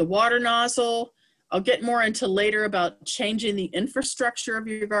something like the water nozzle. I'll get more into later about changing the infrastructure of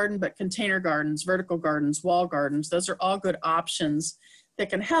your garden, but container gardens, vertical gardens, wall gardens, those are all good options that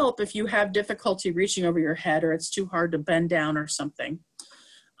can help if you have difficulty reaching over your head or it's too hard to bend down or something.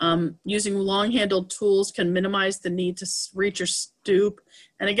 Using long-handled tools can minimize the need to reach or stoop.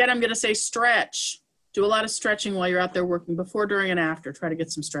 And again, I'm going to say stretch. Do a lot of stretching while you're out there working, before, during, and after. Try to get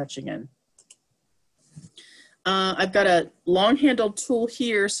some stretching in. I've got a long-handled tool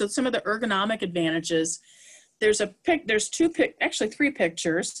here. So some of the ergonomic advantages. There's three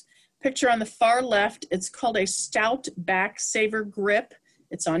pictures. Picture on the far left, it's called a Stout Back Saver Grip.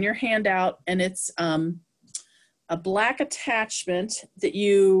 It's on your handout, and it's a black attachment that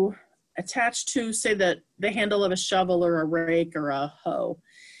you attached to, say, the handle of a shovel or a rake or a hoe.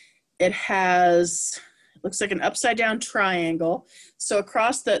 It has, looks like an upside down triangle. So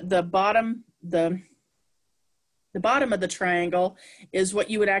across the bottom, the bottom of the triangle is what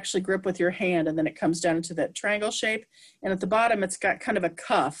you would actually grip with your hand, and then it comes down into that triangle shape. And at the bottom, it's got kind of a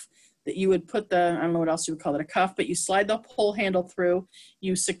cuff that you would put I don't know what else you would call it, a cuff, but you slide the pole handle through,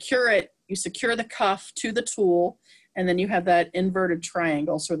 you secure it, you secure the cuff to the tool, and then you have that inverted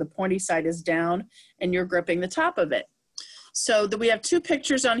triangle. So the pointy side is down and you're gripping the top of it. So we have two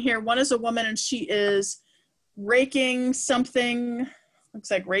pictures on here. One is a woman and she is raking something, looks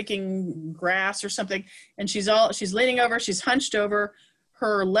like raking grass or something. And she's leaning over, she's hunched over.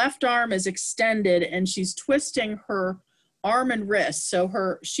 Her left arm is extended and she's twisting her arm and wrist.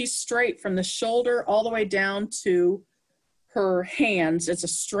 So she's straight from the shoulder all the way down to her hands. It's a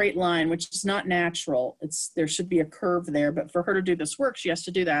straight line, which is not natural. There should be a curve there, but for her to do this work, she has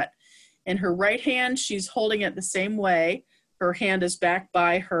to do that. In her right hand, she's holding it the same way. Her hand is back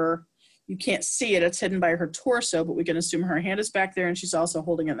by her. You can't see it, it's hidden by her torso, but we can assume her hand is back there and she's also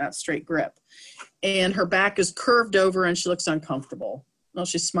holding it in that straight grip. And her back is curved over and she looks uncomfortable. Well,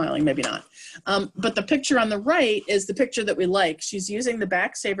 she's smiling, maybe not. But the picture on the right is the picture that we like. She's using the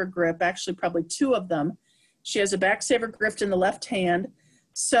back saver grip, actually probably two of them. She has a back saver grip in the left hand.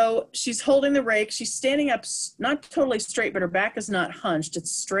 So she's holding the rake. She's standing up, not totally straight, but her back is not hunched.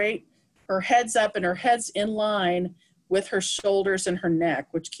 It's straight. Her head's up and her head's in line with her shoulders and her neck,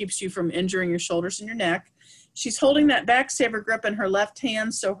 which keeps you from injuring your shoulders and your neck. She's holding that back saver grip in her left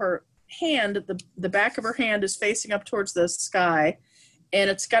hand. So her hand, the back of her hand is facing up towards the sky. And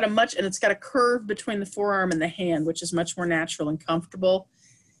it's got a curve between the forearm and the hand, which is much more natural and comfortable.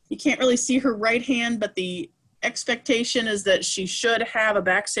 You can't really see her right hand, but the expectation is that she should have a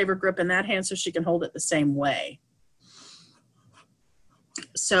back saver grip in that hand so she can hold it the same way.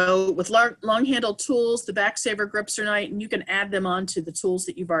 So with long handled tools, the back saver grips are nice, and you can add them onto the tools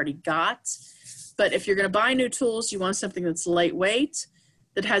that you've already got. But if you're going to buy new tools, you want something that's lightweight,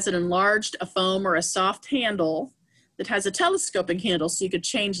 that has an enlarged, a foam or a soft handle, that has a telescoping handle so you could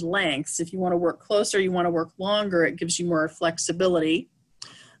change lengths. If you want to work closer, you want to work longer, it gives you more flexibility.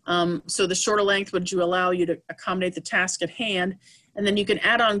 So the shorter length would allow you to accommodate the task at hand. And then you can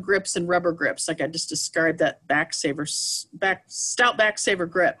add on grips and rubber grips, like I just described that stout back saver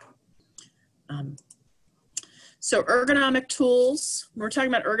grip. So ergonomic tools, when we're talking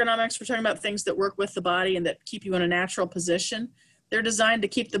about ergonomics, we're talking about things that work with the body and that keep you in a natural position. They're designed to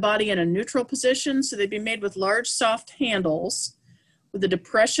keep the body in a neutral position, so they'd be made with large, soft handles with a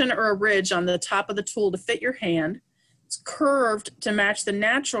depression or a ridge on the top of the tool to fit your hand. It's curved to match the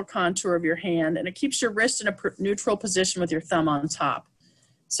natural contour of your hand, and it keeps your wrist in a neutral position with your thumb on top.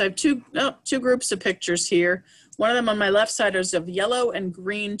 So I have two groups of pictures here. One of them on my left side is of yellow and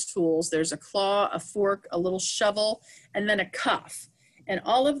green tools. There's a claw, a fork, a little shovel, and then a cuff. And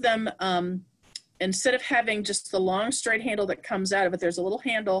all of them, instead of having just the long straight handle that comes out of it, there's a little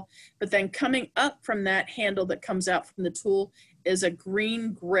handle, but then coming up from that handle that comes out from the tool is a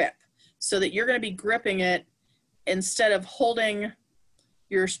green grip, so that you're going to be gripping it instead of holding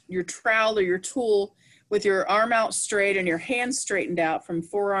your trowel or your tool with your arm out straight and your hand straightened out from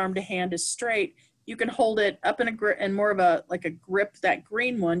forearm to hand is straight. You can hold it up in a grip and more of a grip, that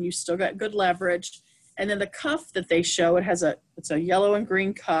green one. You still got good leverage. And then the cuff that they show, it's a yellow and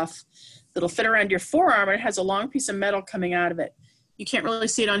green cuff that'll fit around your forearm, and it has a long piece of metal coming out of it. You can't really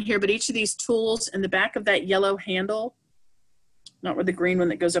see it on here, but each of these tools in the back of that yellow handle, not with the green one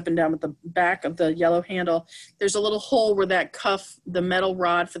that goes up and down, but the back of the yellow handle, there's a little hole where that cuff, the metal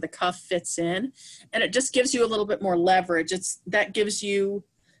rod for the cuff fits in, and it just gives you a little bit more leverage. That gives you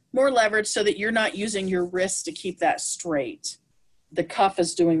more leverage so that you're not using your wrist to keep that straight. The cuff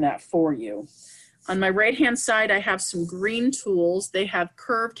is doing that for you. On my right-hand side, I have some green tools. They have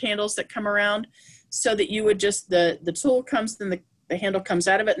curved handles that come around so that you would just, the tool comes, then the handle comes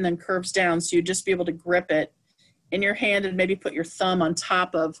out of it and then curves down. So you'd just be able to grip it in your hand and maybe put your thumb on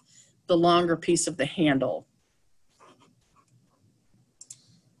top of the longer piece of the handle.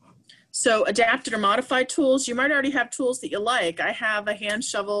 So adapted or modified tools, you might already have tools that you like. I have a hand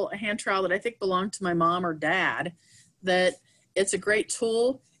shovel, a hand trowel that I think belonged to my mom or dad, that it's a great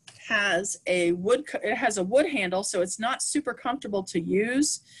tool. It has a wood handle, so it's not super comfortable to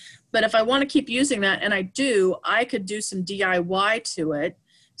use. But if I want to keep using that, and I do, I could do some DIY to it.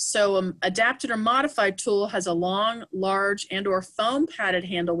 So adapted or modified tool has a long, large, and or foam padded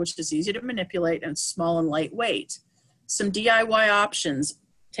handle, which is easy to manipulate and small and lightweight. Some DIY options: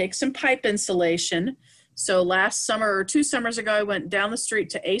 take some pipe insulation. So last summer or 2 summers ago, I went down the street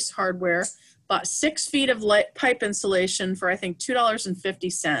to Ace Hardware, bought 6 feet of pipe insulation for I think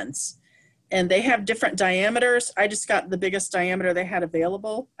 $2.50. And they have different diameters. I just got the biggest diameter they had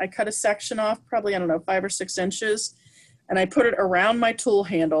available. I cut a section off, probably, I don't know, 5 or 6 inches, and I put it around my tool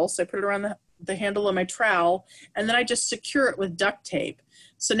handle. So I put it around the handle of my trowel, and then I just secure it with duct tape.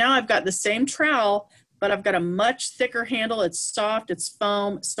 So now I've got the same trowel, but I've got a much thicker handle. It's soft, it's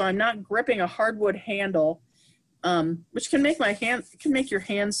foam, so I'm not gripping a hardwood handle, which can make your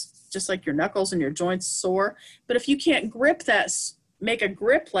hands, just like your knuckles and your joints, sore. But if you can't grip that, make a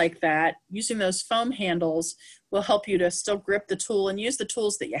grip like that, using those foam handles will help you to still grip the tool and use the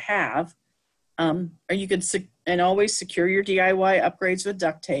tools that you have. Or you could, and always secure your DIY upgrades with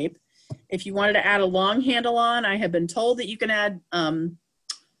duct tape. If you wanted to add a long handle on, I have been told that you can add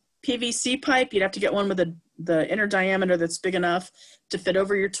PVC pipe. You'd have to get one with the inner diameter that's big enough to fit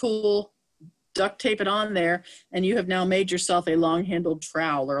over your tool, duct tape it on there, and you have now made yourself a long-handled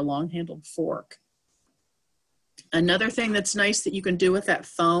trowel or a long-handled fork. Another thing that's nice that you can do with that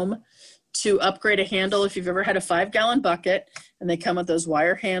foam to upgrade a handle, if you've ever had a 5-gallon bucket and they come with those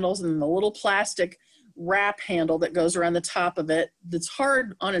wire handles and the little plastic wrap handle that goes around the top of it, that's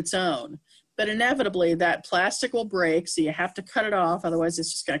hard on its own, but inevitably that plastic will break, so you have to cut it off, otherwise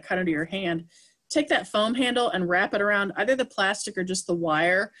it's just going to cut into your hand. Take that foam handle and wrap it around either the plastic or just the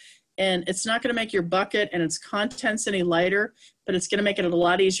wire, and it's not going to make your bucket and its contents any lighter, but it's going to make it a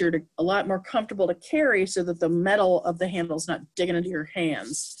lot easier, a lot more comfortable to carry, so that the metal of the handle is not digging into your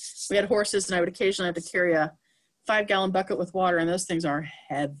hands. We had horses, and I would occasionally have to carry a 5-gallon bucket with water, and those things are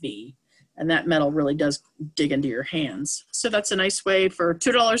heavy, and that metal really does dig into your hands. So that's a nice way for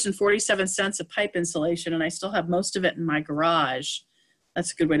 $2.47 of pipe insulation, and I still have most of it in my garage.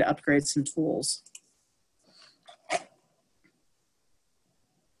 That's a good way to upgrade some tools.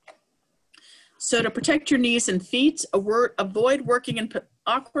 So to protect your knees and feet, avoid working in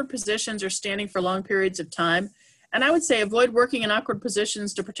awkward positions or standing for long periods of time. And I would say avoid working in awkward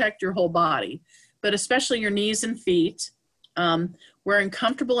positions to protect your whole body, but especially your knees and feet. Wearing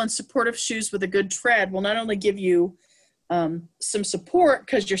comfortable and supportive shoes with a good tread will not only give you some support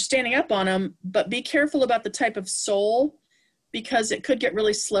because you're standing up on them, but be careful about the type of sole, because it could get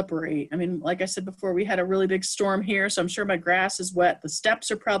really slippery. I mean, like I said before, we had a really big storm here, so I'm sure my grass is wet. The steps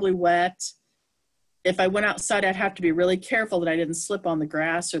are probably wet. If I went outside, I'd have to be really careful that I didn't slip on the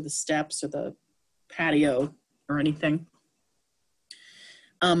grass or the steps or the patio or anything.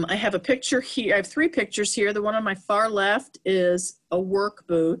 I have a picture here. I have 3 pictures here. The one on my far left is a work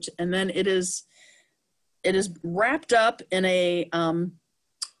boot, and then it is wrapped up in a,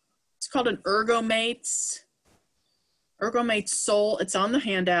 it's called an Ergomates sole. It's on the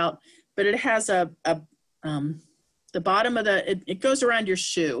handout, but it has the bottom of it goes around your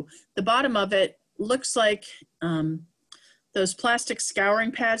shoe. The bottom of it looks like those plastic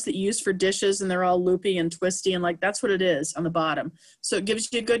scouring pads that you use for dishes, and they're all loopy and twisty, and like that's what it is on the bottom. So it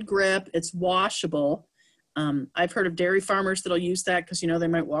gives you a good grip. It's washable. I've heard of dairy farmers that'll use that because, you know, they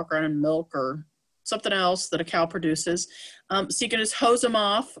might walk around in milk or something else that a cow produces. So you can just hose them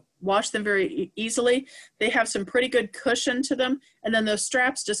off, wash them very easily. They have some pretty good cushion to them, and then those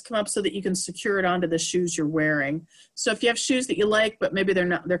straps just come up so that you can secure it onto the shoes you're wearing. So if you have shoes that you like, but maybe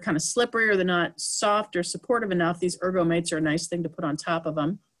they're kind of slippery or they're not soft or supportive enough, these Ergomates are a nice thing to put on top of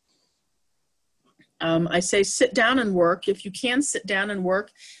them. I say sit down and work. If you can sit down and work,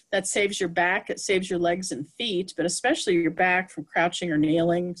 that saves your back, it saves your legs and feet, but especially your back from crouching or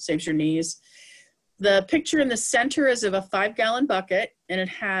kneeling, saves your knees. The picture in the center is of a 5-gallon bucket, and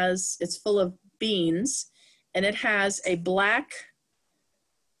it's full of beans, and it has a black,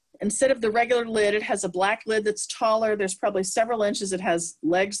 instead of the regular lid, it has a black lid that's taller. There's probably several inches. It has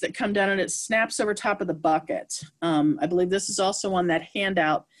legs that come down, and it snaps over top of the bucket. I believe this is also on that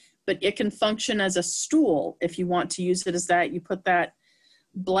handout, but it can function as a stool if you want to use it as that. You put that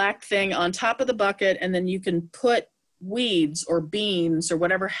black thing on top of the bucket, and then you can put weeds or beans or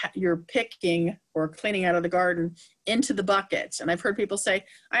whatever you're picking or cleaning out of the garden into the bucket. And I've heard people say,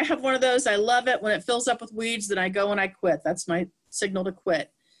 I have one of those, I love it. When it fills up with weeds, then I go and I quit. That's my signal to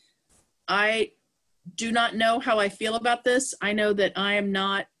quit. I do not know how I feel about this. I know that I am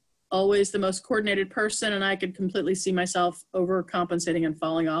not always the most coordinated person, and I could completely see myself overcompensating and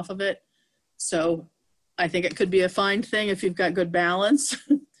falling off of it. So I think it could be a fine thing if you've got good balance.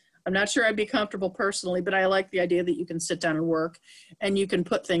 I'm not sure I'd be comfortable personally, but I like the idea that you can sit down and work, and you can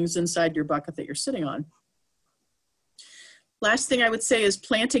put things inside your bucket that you're sitting on. Last thing I would say is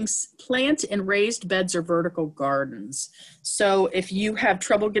plant in raised beds or vertical gardens. So if you have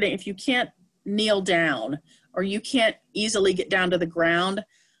trouble if you can't kneel down or you can't easily get down to the ground,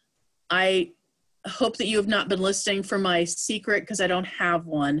 I hope that you have not been listening for my secret, because I don't have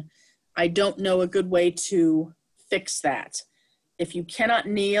one. I don't know a good way to fix that. If you cannot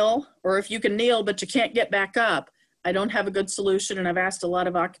kneel, or if you can kneel but you can't get back up, I don't have a good solution. And I've asked a lot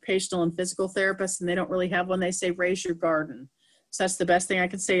of occupational and physical therapists, and they don't really have one. They say raise your garden. So that's the best thing I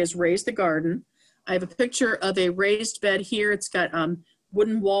can say, is raise the garden. I have a picture of a raised bed here. It's got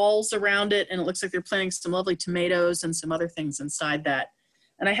wooden walls around it, and it looks like they're planting some lovely tomatoes and some other things inside that.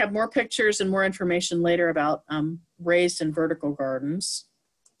 And I have more pictures and more information later about raised and vertical gardens.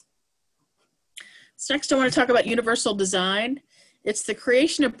 So next I want to talk about universal design. It's the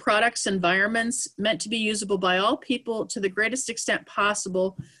creation of products, environments meant to be usable by all people to the greatest extent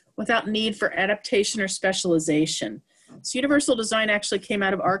possible without need for adaptation or specialization. So universal design actually came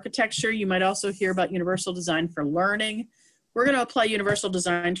out of architecture. You might also hear about universal design for learning. We're going to apply universal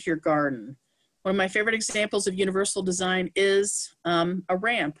design to your garden. One of my favorite examples of universal design is a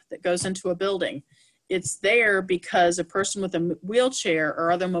ramp that goes into a building. It's there because a person with a wheelchair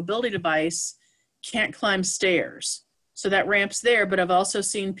or other mobility device can't climb stairs. So that ramp's there, but I've also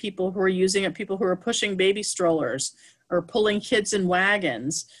seen people who are using it, people who are pushing baby strollers or pulling kids in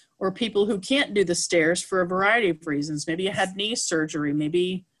wagons, or people who can't do the stairs for a variety of reasons. Maybe you had knee surgery,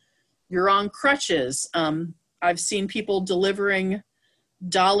 maybe you're on crutches. I've seen people delivering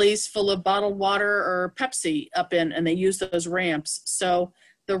dollies full of bottled water or Pepsi up in, and they use those ramps. So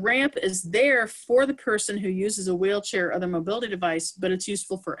the ramp is there for the person who uses a wheelchair or other mobility device, but it's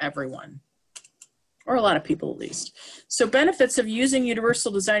useful for everyone, or a lot of people at least. So benefits of using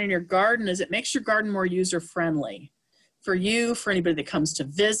universal design in your garden is it makes your garden more user-friendly for you, for anybody that comes to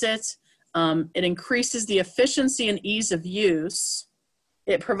visit. It increases the efficiency and ease of use.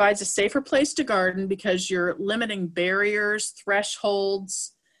 It provides a safer place to garden because you're limiting barriers,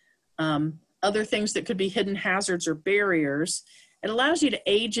 thresholds, other things that could be hidden hazards or barriers. It allows you to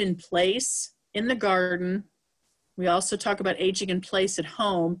age in place in the garden. We also talk about aging in place at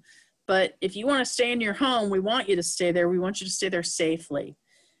home. But if you want to stay in your home, we want you to stay there. We want you to stay there safely.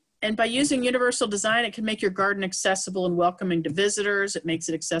 And by using universal design, it can make your garden accessible and welcoming to visitors. It makes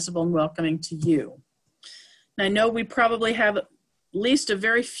it accessible and welcoming to you. And I know we probably have at least a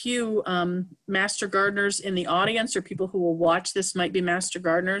very few master gardeners in the audience, or people who will watch this might be master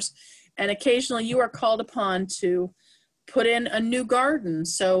gardeners. And occasionally you are called upon to put in a new garden.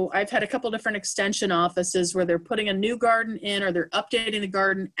 So I've had a couple different extension offices where they're putting a new garden in, or they're updating the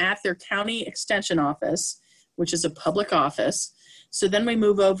garden at their county extension office, which is a public office. So then we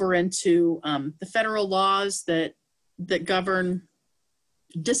move over into the federal laws that govern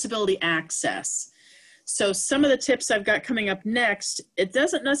disability access. So some of the tips I've got coming up next, it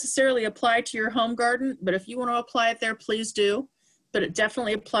doesn't necessarily apply to your home garden, but if you want to apply it there, please do. But it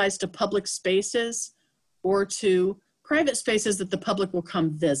definitely applies to public spaces or to private spaces that the public will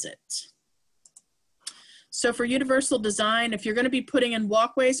come visit. So for universal design, if you're going to be putting in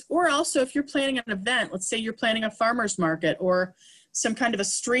walkways, or also if you're planning an event, let's say you're planning a farmer's market or some kind of a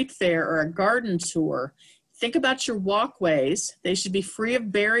street fair or a garden tour, think about your walkways. They should be free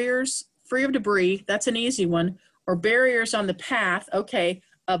of barriers, free of debris. That's an easy one. Or barriers on the path, okay,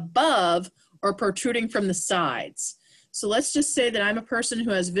 above or protruding from the sides. So let's just say that I'm a person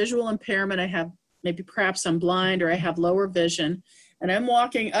who has visual impairment. I have perhaps I'm blind, or I have lower vision, and I'm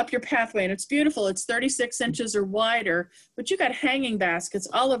walking up your pathway, and it's beautiful. It's 36 inches or wider, but you got hanging baskets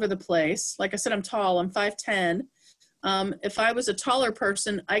all over the place. Like I said, I'm tall, I'm 5'10". If I was a taller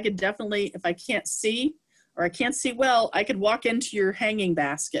person, I could definitely, if I can't see or I can't see well, I could walk into your hanging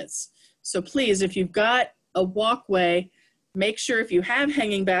baskets. So please, if you've got a walkway, make sure if you have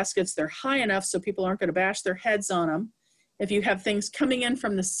hanging baskets, they're high enough so people aren't going to bash their heads on them. If you have things coming in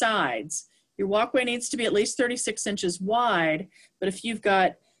from the sides, your walkway needs to be at least 36 inches wide. But if you've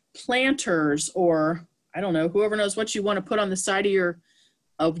got planters, or I don't know, whoever knows what you want to put on the side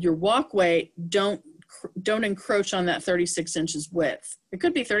of your walkway, don't encroach on that 36 inches width. It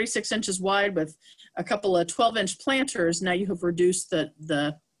could be 36 inches wide with a couple of 12-inch planters. Now you have reduced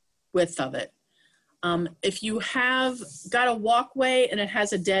the width of it. If you have got a walkway and it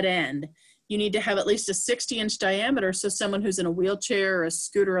has a dead end, you need to have at least a 60-inch diameter so someone who's in a wheelchair or a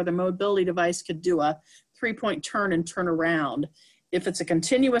scooter or other mobility device could do a 3-point turn and turn around. If it's a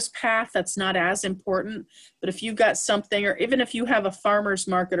continuous path, that's not as important. But if you've got something, or even if you have a farmer's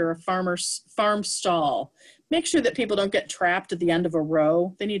market or a farm stall, make sure that people don't get trapped at the end of a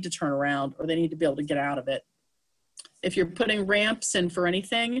row. They need to turn around, or they need to be able to get out of it. If you're putting ramps in for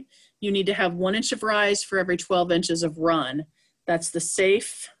anything, you need to have 1 inch of rise for every 12 inches of run. That's the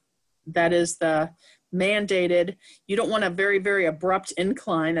safe. That is the mandated. You don't want a very, very abrupt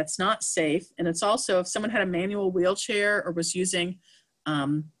incline. That's not safe. And it's also, if someone had a manual wheelchair or was using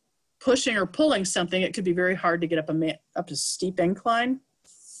pushing or pulling something, it could be very hard to get up a steep incline.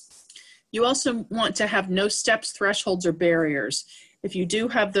 You also want to have no steps, thresholds, or barriers. If you do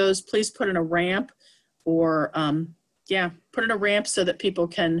have those, please put in a ramp or, put in a ramp so that people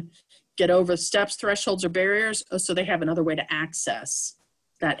can get over steps, thresholds, or barriers so they have another way to access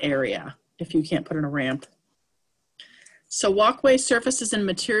that area if you can't put in a ramp. So walkway surfaces and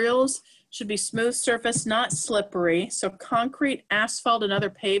materials should be smooth surface, not slippery. So concrete, asphalt, and other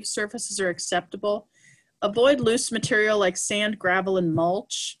paved surfaces are acceptable. Avoid loose material like sand, gravel, and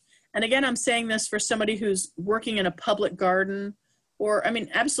mulch. And again, I'm saying this for somebody who's working in a public garden, or, I mean,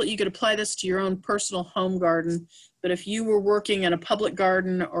 absolutely, you could apply this to your own personal home garden, but if you were working in a public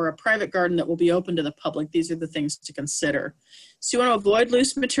garden or a private garden that will be open to the public, these are the things to consider. So you want to avoid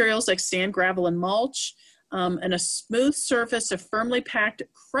loose materials like sand, gravel, and mulch, and a smooth surface, a firmly packed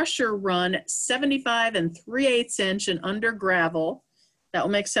crusher run, 75 3/8 inch and under gravel. That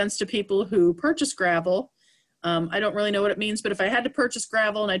will make sense to people who purchase gravel. I don't really know what it means, but if I had to purchase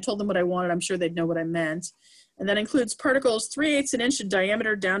gravel and I told them what I wanted, I'm sure they'd know what I meant. And that includes particles 3/8 inch in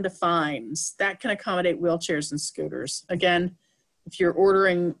diameter down to fines. That can accommodate wheelchairs and scooters. Again, if you're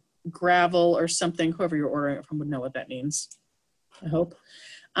ordering gravel or something, whoever you're ordering it from would know what that means, I hope.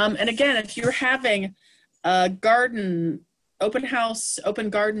 And again, if you're having a garden, open house, open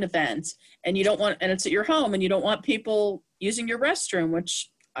garden event, and you don't want, and it's at your home and you don't want people using your restroom,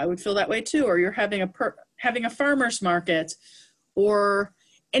 which I would feel that way too, or you're having a farmer's market or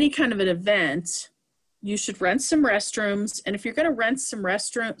any kind of an event, you should rent some restrooms. And if you're going to rent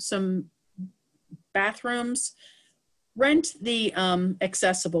some bathrooms, rent the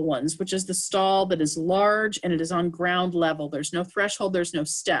accessible ones, which is the stall that is large and it is on ground level. There's no threshold, there's no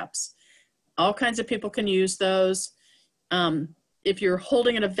steps. All kinds of people can use those. If you're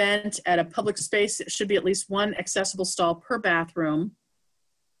holding an event at a public space, it should be at least one accessible stall per bathroom.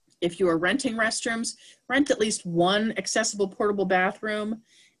 If you are renting restrooms, rent at least one accessible portable bathroom.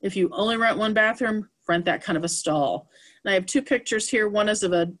 If you only rent one bathroom, rent that kind of a stall. And I have two pictures here. One is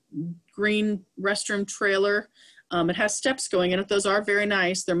of a green restroom trailer. It has steps going in it. Those are very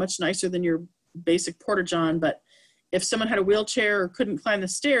nice. They're much nicer than your basic porta-john, but if someone had a wheelchair or couldn't climb the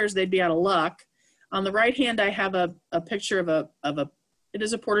stairs, they'd be out of luck. On the right hand, I have a picture of it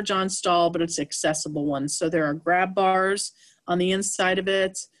is a porta-john stall, but it's an accessible one. So there are grab bars on the inside of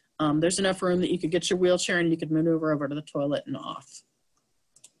it. There's enough room that you could get your wheelchair and you could maneuver over to the toilet and off.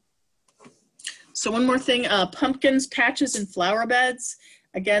 So one more thing, pumpkins, patches, and flower beds.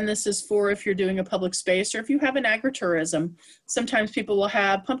 Again, this is for if you're doing a public space or if you have an agritourism. Sometimes people will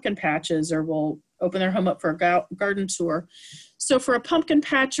have pumpkin patches or will open their home up for a garden tour. So for a pumpkin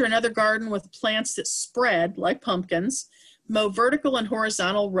patch or another garden with plants that spread like pumpkins, mow vertical and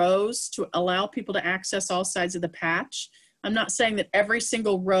horizontal rows to allow people to access all sides of the patch. I'm not saying that every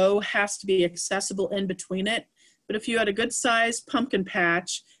single row has to be accessible in between it, but if you had a good sized pumpkin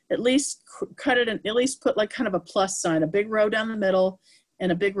patch, at least cut it and at least put like kind of a plus sign, a big row down the middle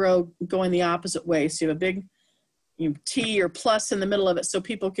and a big row going the opposite way. So you have a big T or plus in the middle of it so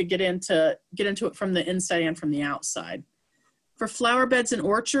people could get into it from the inside and from the outside. For flower beds and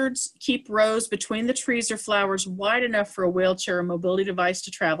orchards, keep rows between the trees or flowers wide enough for a wheelchair or mobility device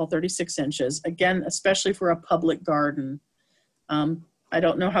to travel, 36 inches. Again, especially for a public garden. I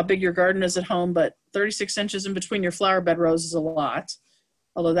don't know how big your garden is at home, but 36 inches in between your flower bed rows is a lot,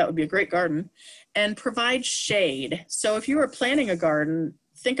 although that would be a great garden. And provide shade. So if you are planning a garden,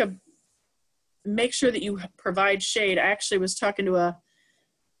 make sure that you provide shade. I actually was talking to I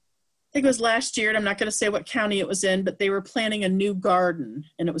think it was last year, and I'm not going to say what county it was in, but they were planning a new garden,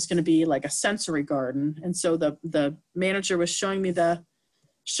 and it was going to be like a sensory garden. And so the manager was showing me the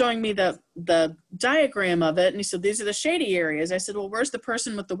diagram of it, and he said, these are the shady areas. I said, well, where's the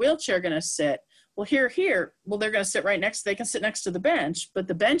person with the wheelchair going to sit? Well, here. Well, they're going to sit they can sit next to the bench, but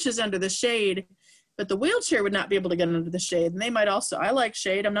the bench is under the shade, but the wheelchair would not be able to get under the shade. And they might also, I like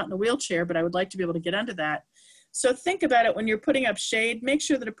shade. I'm not in a wheelchair, but I would like to be able to get under that. So think about it when you're putting up shade, make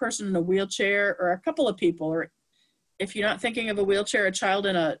sure that a person in a wheelchair or a couple of people, or if you're not thinking of a wheelchair, a child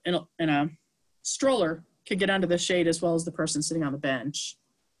in a stroller could get under the shade as well as the person sitting on the bench.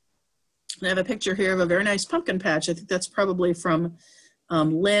 And I have a picture here of a very nice pumpkin patch. I think that's probably from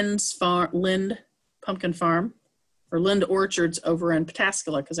Lind Pumpkin Farm or Lind Orchards over in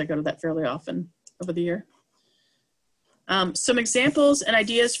Pataskala, because I go to that fairly often over the year. Some examples and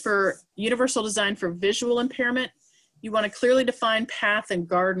ideas for universal design for visual impairment. You want to clearly define path and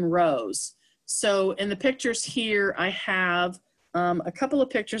garden rows. So in the pictures here, I have a couple of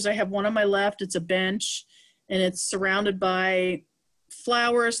pictures. I have one on my left, it's a bench, and it's surrounded by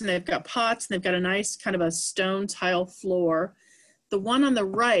flowers, and they've got pots, and they've got a nice kind of a stone tile floor. The one on the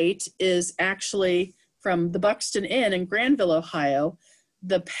right is actually from the Buxton Inn in Granville, Ohio.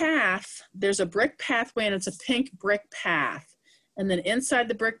 The path, there's a brick pathway and it's a pink brick path. And then inside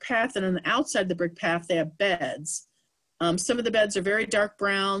the brick path and then outside the brick path, they have beds. Some of the beds are very dark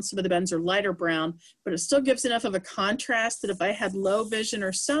brown, some of the beds are lighter brown, but it still gives enough of a contrast that if I had low vision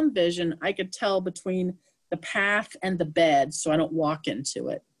or some vision, I could tell between the path and the bed so I don't walk into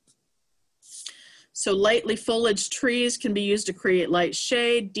it. So lightly foliaged trees can be used to create light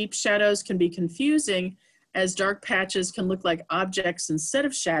shade. Deep shadows can be confusing as dark patches can look like objects instead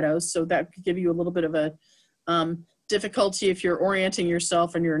of shadows. So that could give you a little bit of a difficulty if you're orienting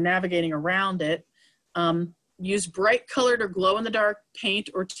yourself and you're navigating around it. Use bright colored or glow in the dark paint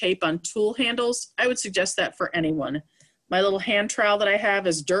or tape on tool handles. I would suggest that for anyone. My little hand trowel that I have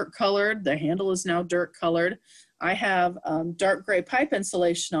is dirt colored. The handle is now dirt colored. I have dark gray pipe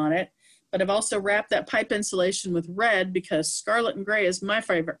insulation on it, but I've also wrapped that pipe insulation with red because scarlet and gray is my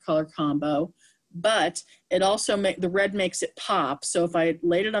favorite color combo, but it also the red makes it pop. So if I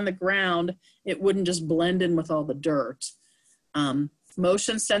laid it on the ground, it wouldn't just blend in with all the dirt.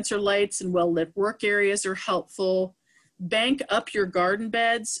 Motion sensor lights and well-lit work areas are helpful. Bank up your garden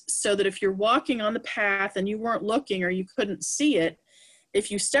beds so that if you're walking on the path and you weren't looking or you couldn't see it,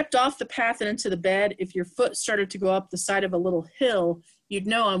 if you stepped off the path and into the bed, if your foot started to go up the side of a little hill, you'd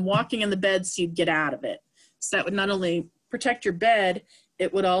know I'm walking in the bed so you'd get out of it. So that would not only protect your bed,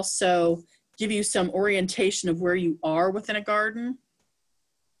 it would also give you some orientation of where you are within a garden.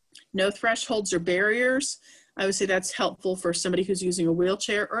 No thresholds or barriers. I would say that's helpful for somebody who's using a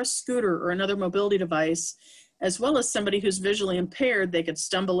wheelchair or a scooter or another mobility device, as well as somebody who's visually impaired. They could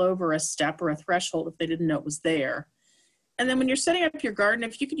stumble over a step or a threshold if they didn't know it was there. And then when you're setting up your garden,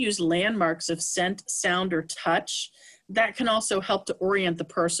 if you could use landmarks of scent, sound, or touch, that can also help to orient the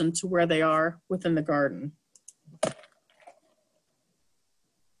person to where they are within the garden.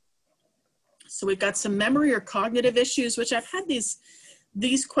 So we've got some memory or cognitive issues, which I've had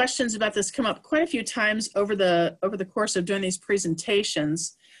these questions about this come up quite a few times over the course of doing these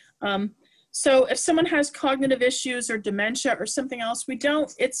presentations. So if someone has cognitive issues or dementia or something else,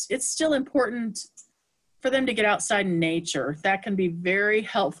 it's still important for them to get outside in nature. That can be very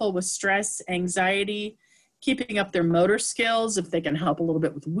helpful with stress, anxiety, keeping up their motor skills, if they can help a little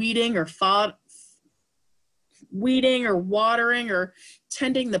bit with weeding or watering or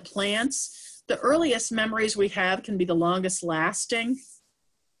tending the plants. The earliest memories we have can be the longest lasting.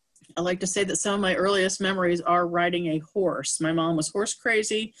 I like to say that some of my earliest memories are riding a horse. My mom was horse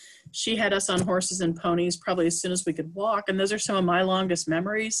crazy. She had us on horses and ponies probably as soon as we could walk. And those are some of my longest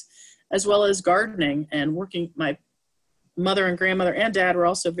memories, as well as gardening and working. My mother and grandmother and dad were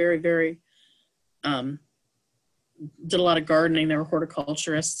also very, very, did a lot of gardening. They were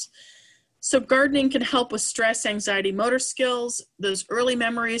horticulturists. So gardening can help with stress, anxiety, motor skills. Those early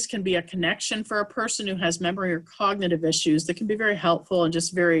memories can be a connection for a person who has memory or cognitive issues that can be very helpful and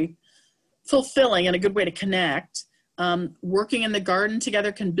just very fulfilling and a good way to connect. Working in the garden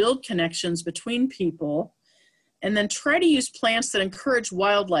together can build connections between people. And then try to use plants that encourage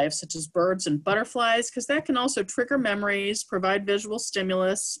wildlife, such as birds and butterflies, because that can also trigger memories, provide visual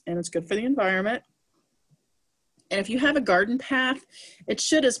stimulus, and it's good for the environment. And if you have a garden path, it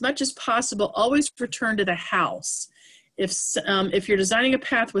should, as much as possible, always return to the house. If you're designing a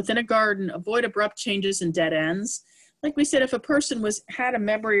path within a garden, avoid abrupt changes and dead ends. Like we said, if a person had a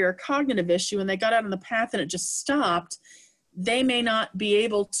memory or a cognitive issue and they got out on the path and it just stopped, they may not be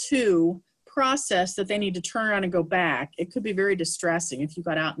able to process that they need to turn around and go back. It could be very distressing if you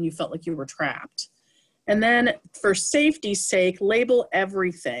got out and you felt like you were trapped. And then for safety's sake, label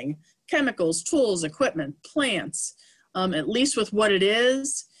everything. Chemicals, tools, equipment, plants, at least with what it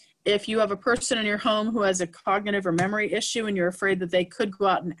is. If you have a person in your home who has a cognitive or memory issue and you're afraid that they could go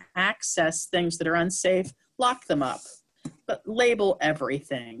out and access things that are unsafe, lock them up. But label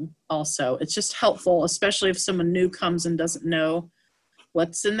everything also. It's just helpful, especially if someone new comes and doesn't know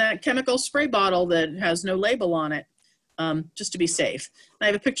what's in that chemical spray bottle that has no label on it, just to be safe. I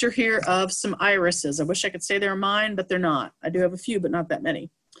have a picture here of some irises. I wish I could say they're mine, but they're not. I do have a few, but not that many.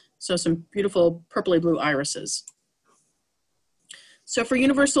 So some beautiful purpley blue irises. So for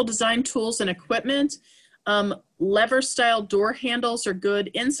universal design tools and equipment, lever style door handles are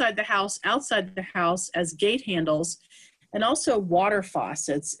good inside the house, outside the house as gate handles, and also water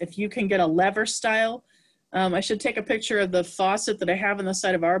faucets. If you can get a lever style, I should take a picture of the faucet that I have on the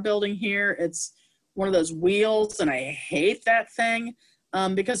side of our building here. It's one of those wheels, and I hate that thing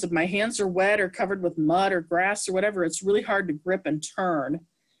because if my hands are wet or covered with mud or grass or whatever, it's really hard to grip and turn.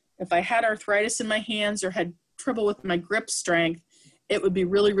 If I had arthritis in my hands or had trouble with my grip strength, it would be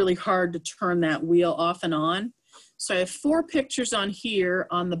really, really hard to turn that wheel off and on. So I have 4 pictures on here.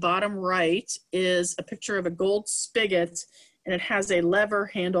 On the bottom right is a picture of a gold spigot and it has a lever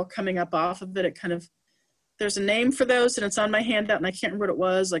handle coming up off of it. It kind of, there's a name for those, and it's on my handout, and I can't remember what it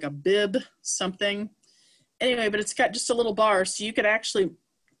was, like a bib something. Anyway, but it's got just a little bar, so you could actually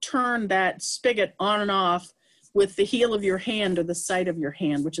turn that spigot on and off with the heel of your hand or the side of your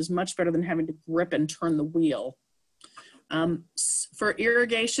hand, which is much better than having to grip and turn the wheel. For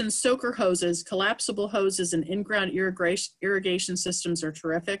irrigation, soaker hoses, collapsible hoses, and in-ground irrigation systems are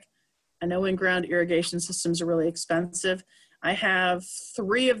terrific. I know in-ground irrigation systems are really expensive. I have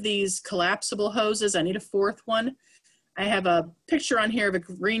 3 of these collapsible hoses. I need a 4th one. I have a picture on here of a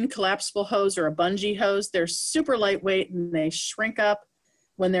green collapsible hose or a bungee hose. They're super lightweight and they shrink up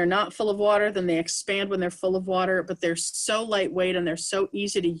when they're not full of water, then they expand when they're full of water, but they're so lightweight and they're so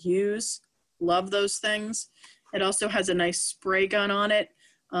easy to use. Love those things. It also has a nice spray gun on it.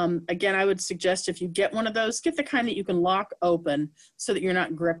 Again, I would suggest if you get one of those, get the kind that you can lock open so that you're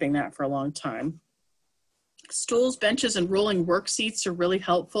not gripping that for a long time. Stools, benches, and rolling work seats are really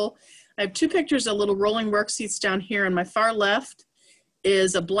helpful. I have 2 pictures of little rolling work seats down here. On my far left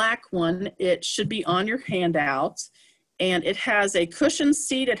is a black one. It should be on your handout. And it has a cushion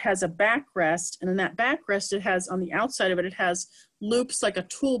seat, it has a backrest, and in that backrest it has, on the outside of it, it has loops like a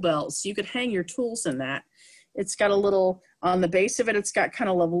tool belt, so you could hang your tools in that. It's got a little, on the base of it, it's got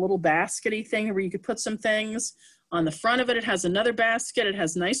kind of a little baskety thing where you could put some things. On the front of it, it has another basket, it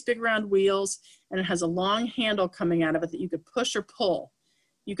has nice big round wheels, and it has a long handle coming out of it that you could push or pull.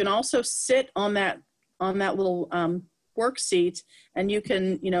 You can also sit on that little work seat, and you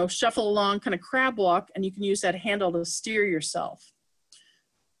can, you know, shuffle along, kind of crab walk, and you can use that handle to steer yourself.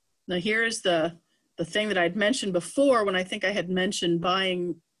 Now here's the thing that I'd mentioned before when I think I had mentioned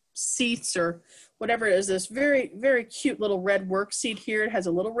buying seats or whatever it is, this very, very cute little red work seat here. It has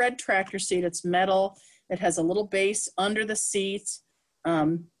a little red tractor seat, it's metal. It has a little base under the seat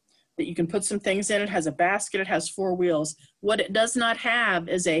that you can put some things in. It has a basket, it has 4 wheels. What it does not have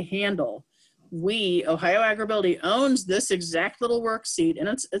is a handle. Ohio AgrAbility owns this exact little work seat, and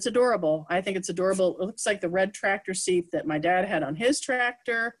it's adorable. I think it's adorable. It looks like the red tractor seat that my dad had on his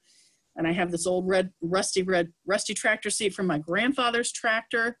tractor, and I have this old rusty tractor seat from my grandfather's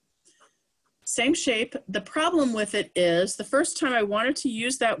tractor. Same shape. The problem with it is the first time I wanted to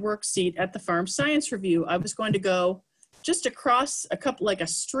use that work seat at the Farm Science Review, I was going to go just across like a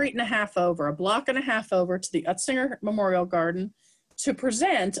street and a half over, a block and a half over to the Utzinger Memorial Garden to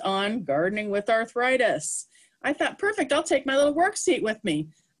present on gardening with arthritis. I thought, perfect, I'll take my little work seat with me.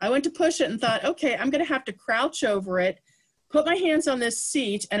 I went to push it and thought, okay, I'm gonna have to crouch over it, put my hands on this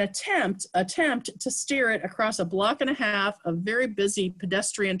seat and attempt to steer it across a block and a half of very busy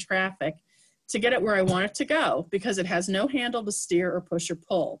pedestrian traffic to get it where I want it to go, because it has no handle to steer or push or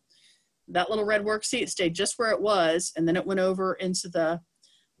pull. That little red work seat stayed just where it was, and then it went over into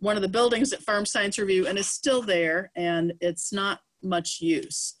one of the buildings at Farm Science Review and is still there, and it's not much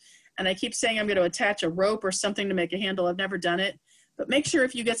use. And I keep saying I'm going to attach a rope or something to make a handle. I've never done it, but make sure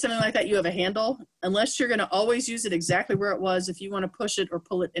if you get something like that, you have a handle. Unless you're going to always use it exactly where it was, if you want to push it or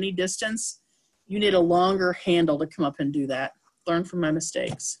pull it any distance, you need a longer handle to come up and do that. Learn from my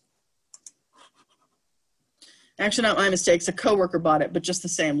mistakes. Actually, not my mistakes, a coworker bought it, but just the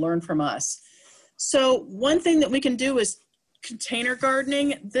same, learn from us. So one thing that we can do is container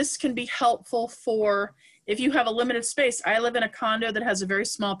gardening. This can be helpful for if you have a limited space. I live in a condo that has a very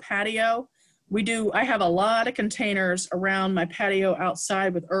small patio. I have a lot of containers around my patio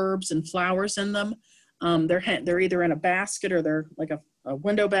outside with herbs and flowers in them. They're either in a basket or they're like a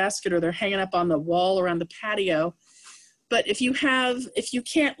window basket, or they're hanging up on the wall around the patio. But if you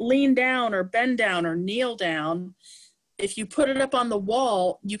can't lean down or bend down or kneel down, if you put it up on the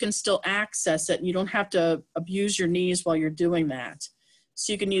wall, you can still access it. You don't have to abuse your knees while you're doing that.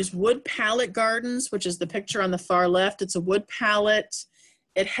 So you can use wood pallet gardens, which is the picture on the far left. It's a wood pallet.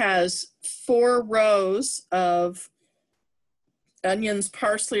 It has 4 rows of onions,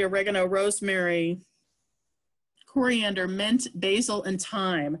 parsley, oregano, rosemary, coriander, mint, basil, and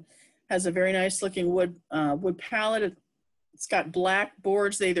thyme. Has a very nice looking wood pallet. It's got black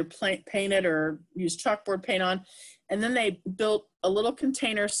boards they either painted or use chalkboard paint on. And then they built a little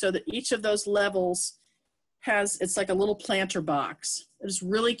container so that each of those levels it's like a little planter box. It's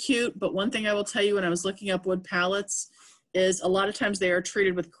really cute, but one thing I will tell you when I was looking up wood pallets is a lot of times they are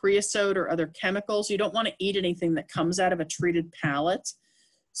treated with creosote or other chemicals. You don't want to eat anything that comes out of a treated pallet.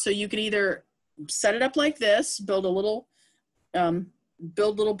 So you can either set it up like this, build little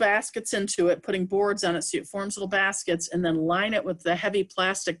baskets into it, putting boards on it so it forms little baskets, and then line it with the heavy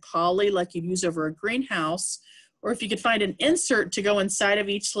plastic poly like you'd use over a greenhouse. Or if you could find an insert to go inside of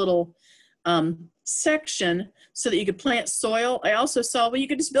each little section so that you could plant soil. I also saw, well, you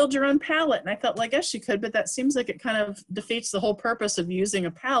could just build your own pallet. And I thought, well, I guess you could, but that seems like it kind of defeats the whole purpose of using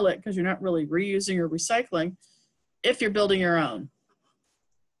a pallet because you're not really reusing or recycling if you're building your own.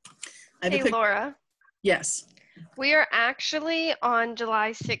 Hey, Laura. Yes. We are actually on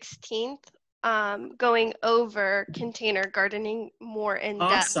July 16th going over container gardening more in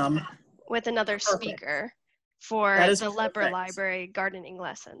depth with another speaker for the Leper Library gardening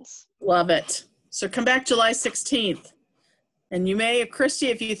lessons. Love it. So come back July 16th. And you may, Christy,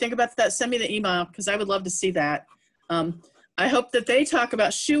 if you think about that, send me the email because I would love to see that. I hope that they talk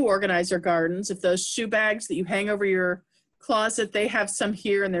about shoe organizer gardens. If those shoe bags that you hang over your closet, they have some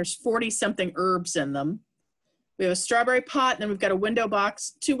here and there's 40-something herbs in them. We have a strawberry pot, and then we've got a window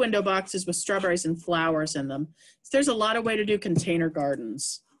box, 2 window boxes with strawberries and flowers in them. So there's a lot of way to do container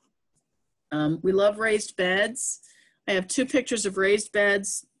gardens. We love raised beds. I have 2 pictures of raised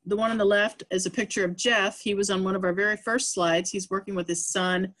beds. The one on the left is a picture of Jeff. He was on one of our very first slides. He's working with his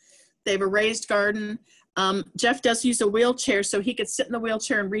son. They have a raised garden. Jeff does use a wheelchair, so he could sit in the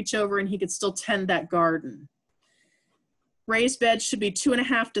wheelchair and reach over and he could still tend that garden. Raised beds should be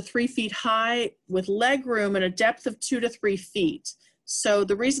 2.5 to 3 feet high with leg room and a depth of 2 to 3 feet. So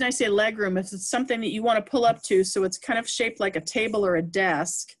the reason I say leg room is it's something that you want to pull up to, so it's kind of shaped like a table or a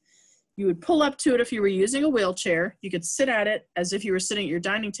desk. You would pull up to it if you were using a wheelchair. You could sit at it as if you were sitting at your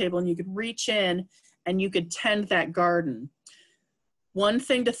dining table, and you could reach in and you could tend that garden. One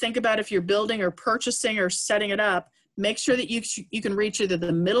thing to think about if you're building or purchasing or setting it up, make sure that you can reach either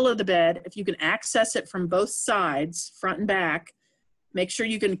the middle of the bed. If you can access it from both sides, front and back, make sure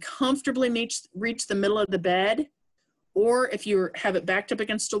you can comfortably reach the middle of the bed. Or if you have it backed up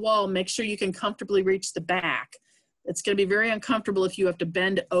against a wall, make sure you can comfortably reach the back. It's going to be very uncomfortable if you have to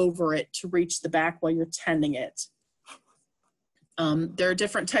bend over it to reach the back while you're tending it. There are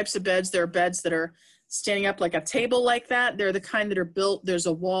different types of beds. There are beds that are standing up like a table like that. They're the kind that are built, there's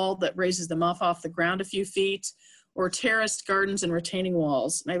a wall that raises them off the ground a few feet, or terraced gardens and retaining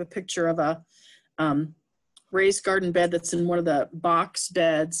walls. And I have a picture of a raised garden bed that's in one of the box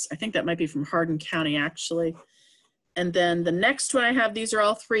beds. I think that might be from Hardin County, actually. And then the next one I have, these are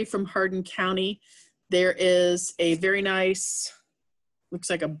all 3 from Hardin County. There is a very nice, looks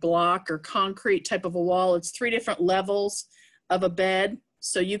like a block or concrete type of a wall. It's 3 different levels of a bed.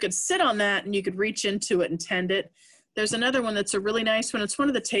 So you could sit on that and you could reach into it and tend it. There's another one that's a really nice one. It's one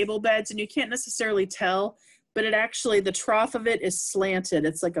of the table beds, and you can't necessarily tell, but it actually, the trough of it is slanted.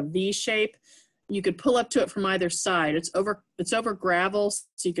 It's like a V shape. You could pull up to it from either side. It's over gravel,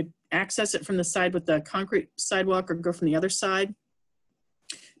 so you could access it from the side with the concrete sidewalk or go from the other side.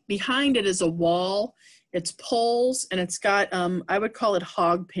 Behind it is a wall. It's poles, and it's got, I would call it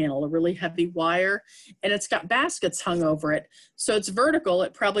hog panel, a really heavy wire, and it's got baskets hung over it. So it's vertical.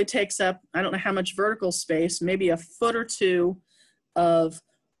 It probably takes up, I don't know how much vertical space, maybe a foot or 2 of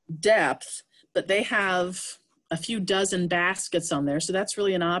depth, but they have a few dozen baskets on there. So that's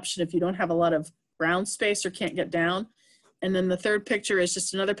really an option if you don't have a lot of ground space or can't get down. And then the third picture is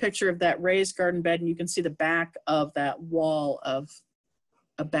just another picture of that raised garden bed, and you can see the back of that wall of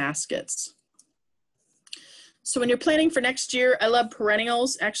baskets. So when you're planning for next year, I love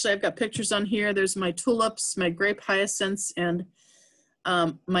perennials. Actually, I've got pictures on here. There's my tulips, my grape hyacinths, and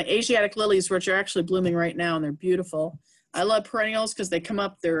my Asiatic lilies, which are actually blooming right now, and they're beautiful. I love perennials because they come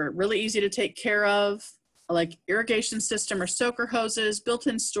up, they're really easy to take care of. I like irrigation system or soaker hoses,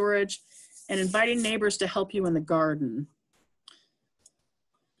 built-in storage, and inviting neighbors to help you in the garden.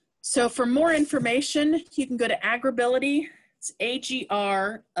 So for more information, you can go to AgrAbility. It's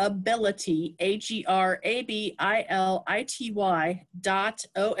AgrAbility,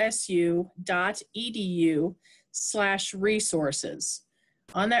 AgrAbility.osu.edu/resources.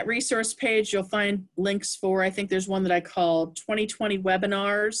 On that resource page, you'll find links for, I think there's one that I call 2020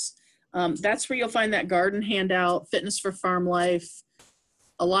 webinars. That's where you'll find that garden handout, Fitness for Farm Life,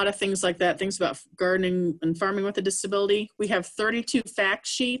 a lot of things like that, things about gardening and farming with a disability. We have 32 fact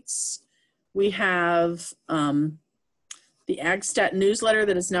sheets. We have the AgStat newsletter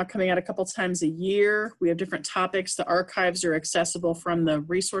that is now coming out a couple times a year. We have different topics. The archives are accessible from the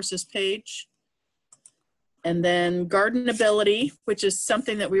resources page. And then AgrAbility, which is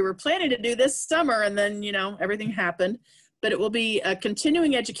something that we were planning to do this summer, and then, you know, everything happened. But it will be a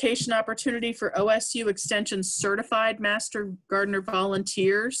continuing education opportunity for OSU Extension certified Master Gardener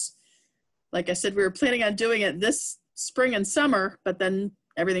volunteers. Like I said, we were planning on doing it this spring and summer, but then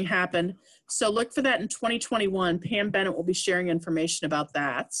everything happened. So look for that in 2021. Pam Bennett will be sharing information about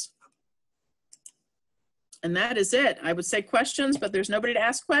that. And that is it. I would say questions, but there's nobody to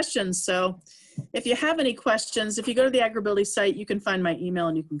ask questions. So if you have any questions, if you go to the AgrAbility site, you can find my email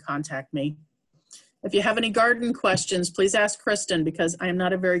and you can contact me. If you have any garden questions, please ask Kristen, because I am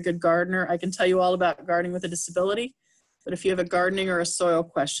not a very good gardener. I can tell you all about gardening with a disability, but if you have a gardening or a soil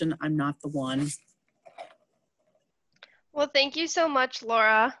question, I'm not the one. Well, thank you so much,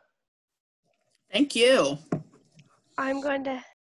 Laura. Thank you. I'm going to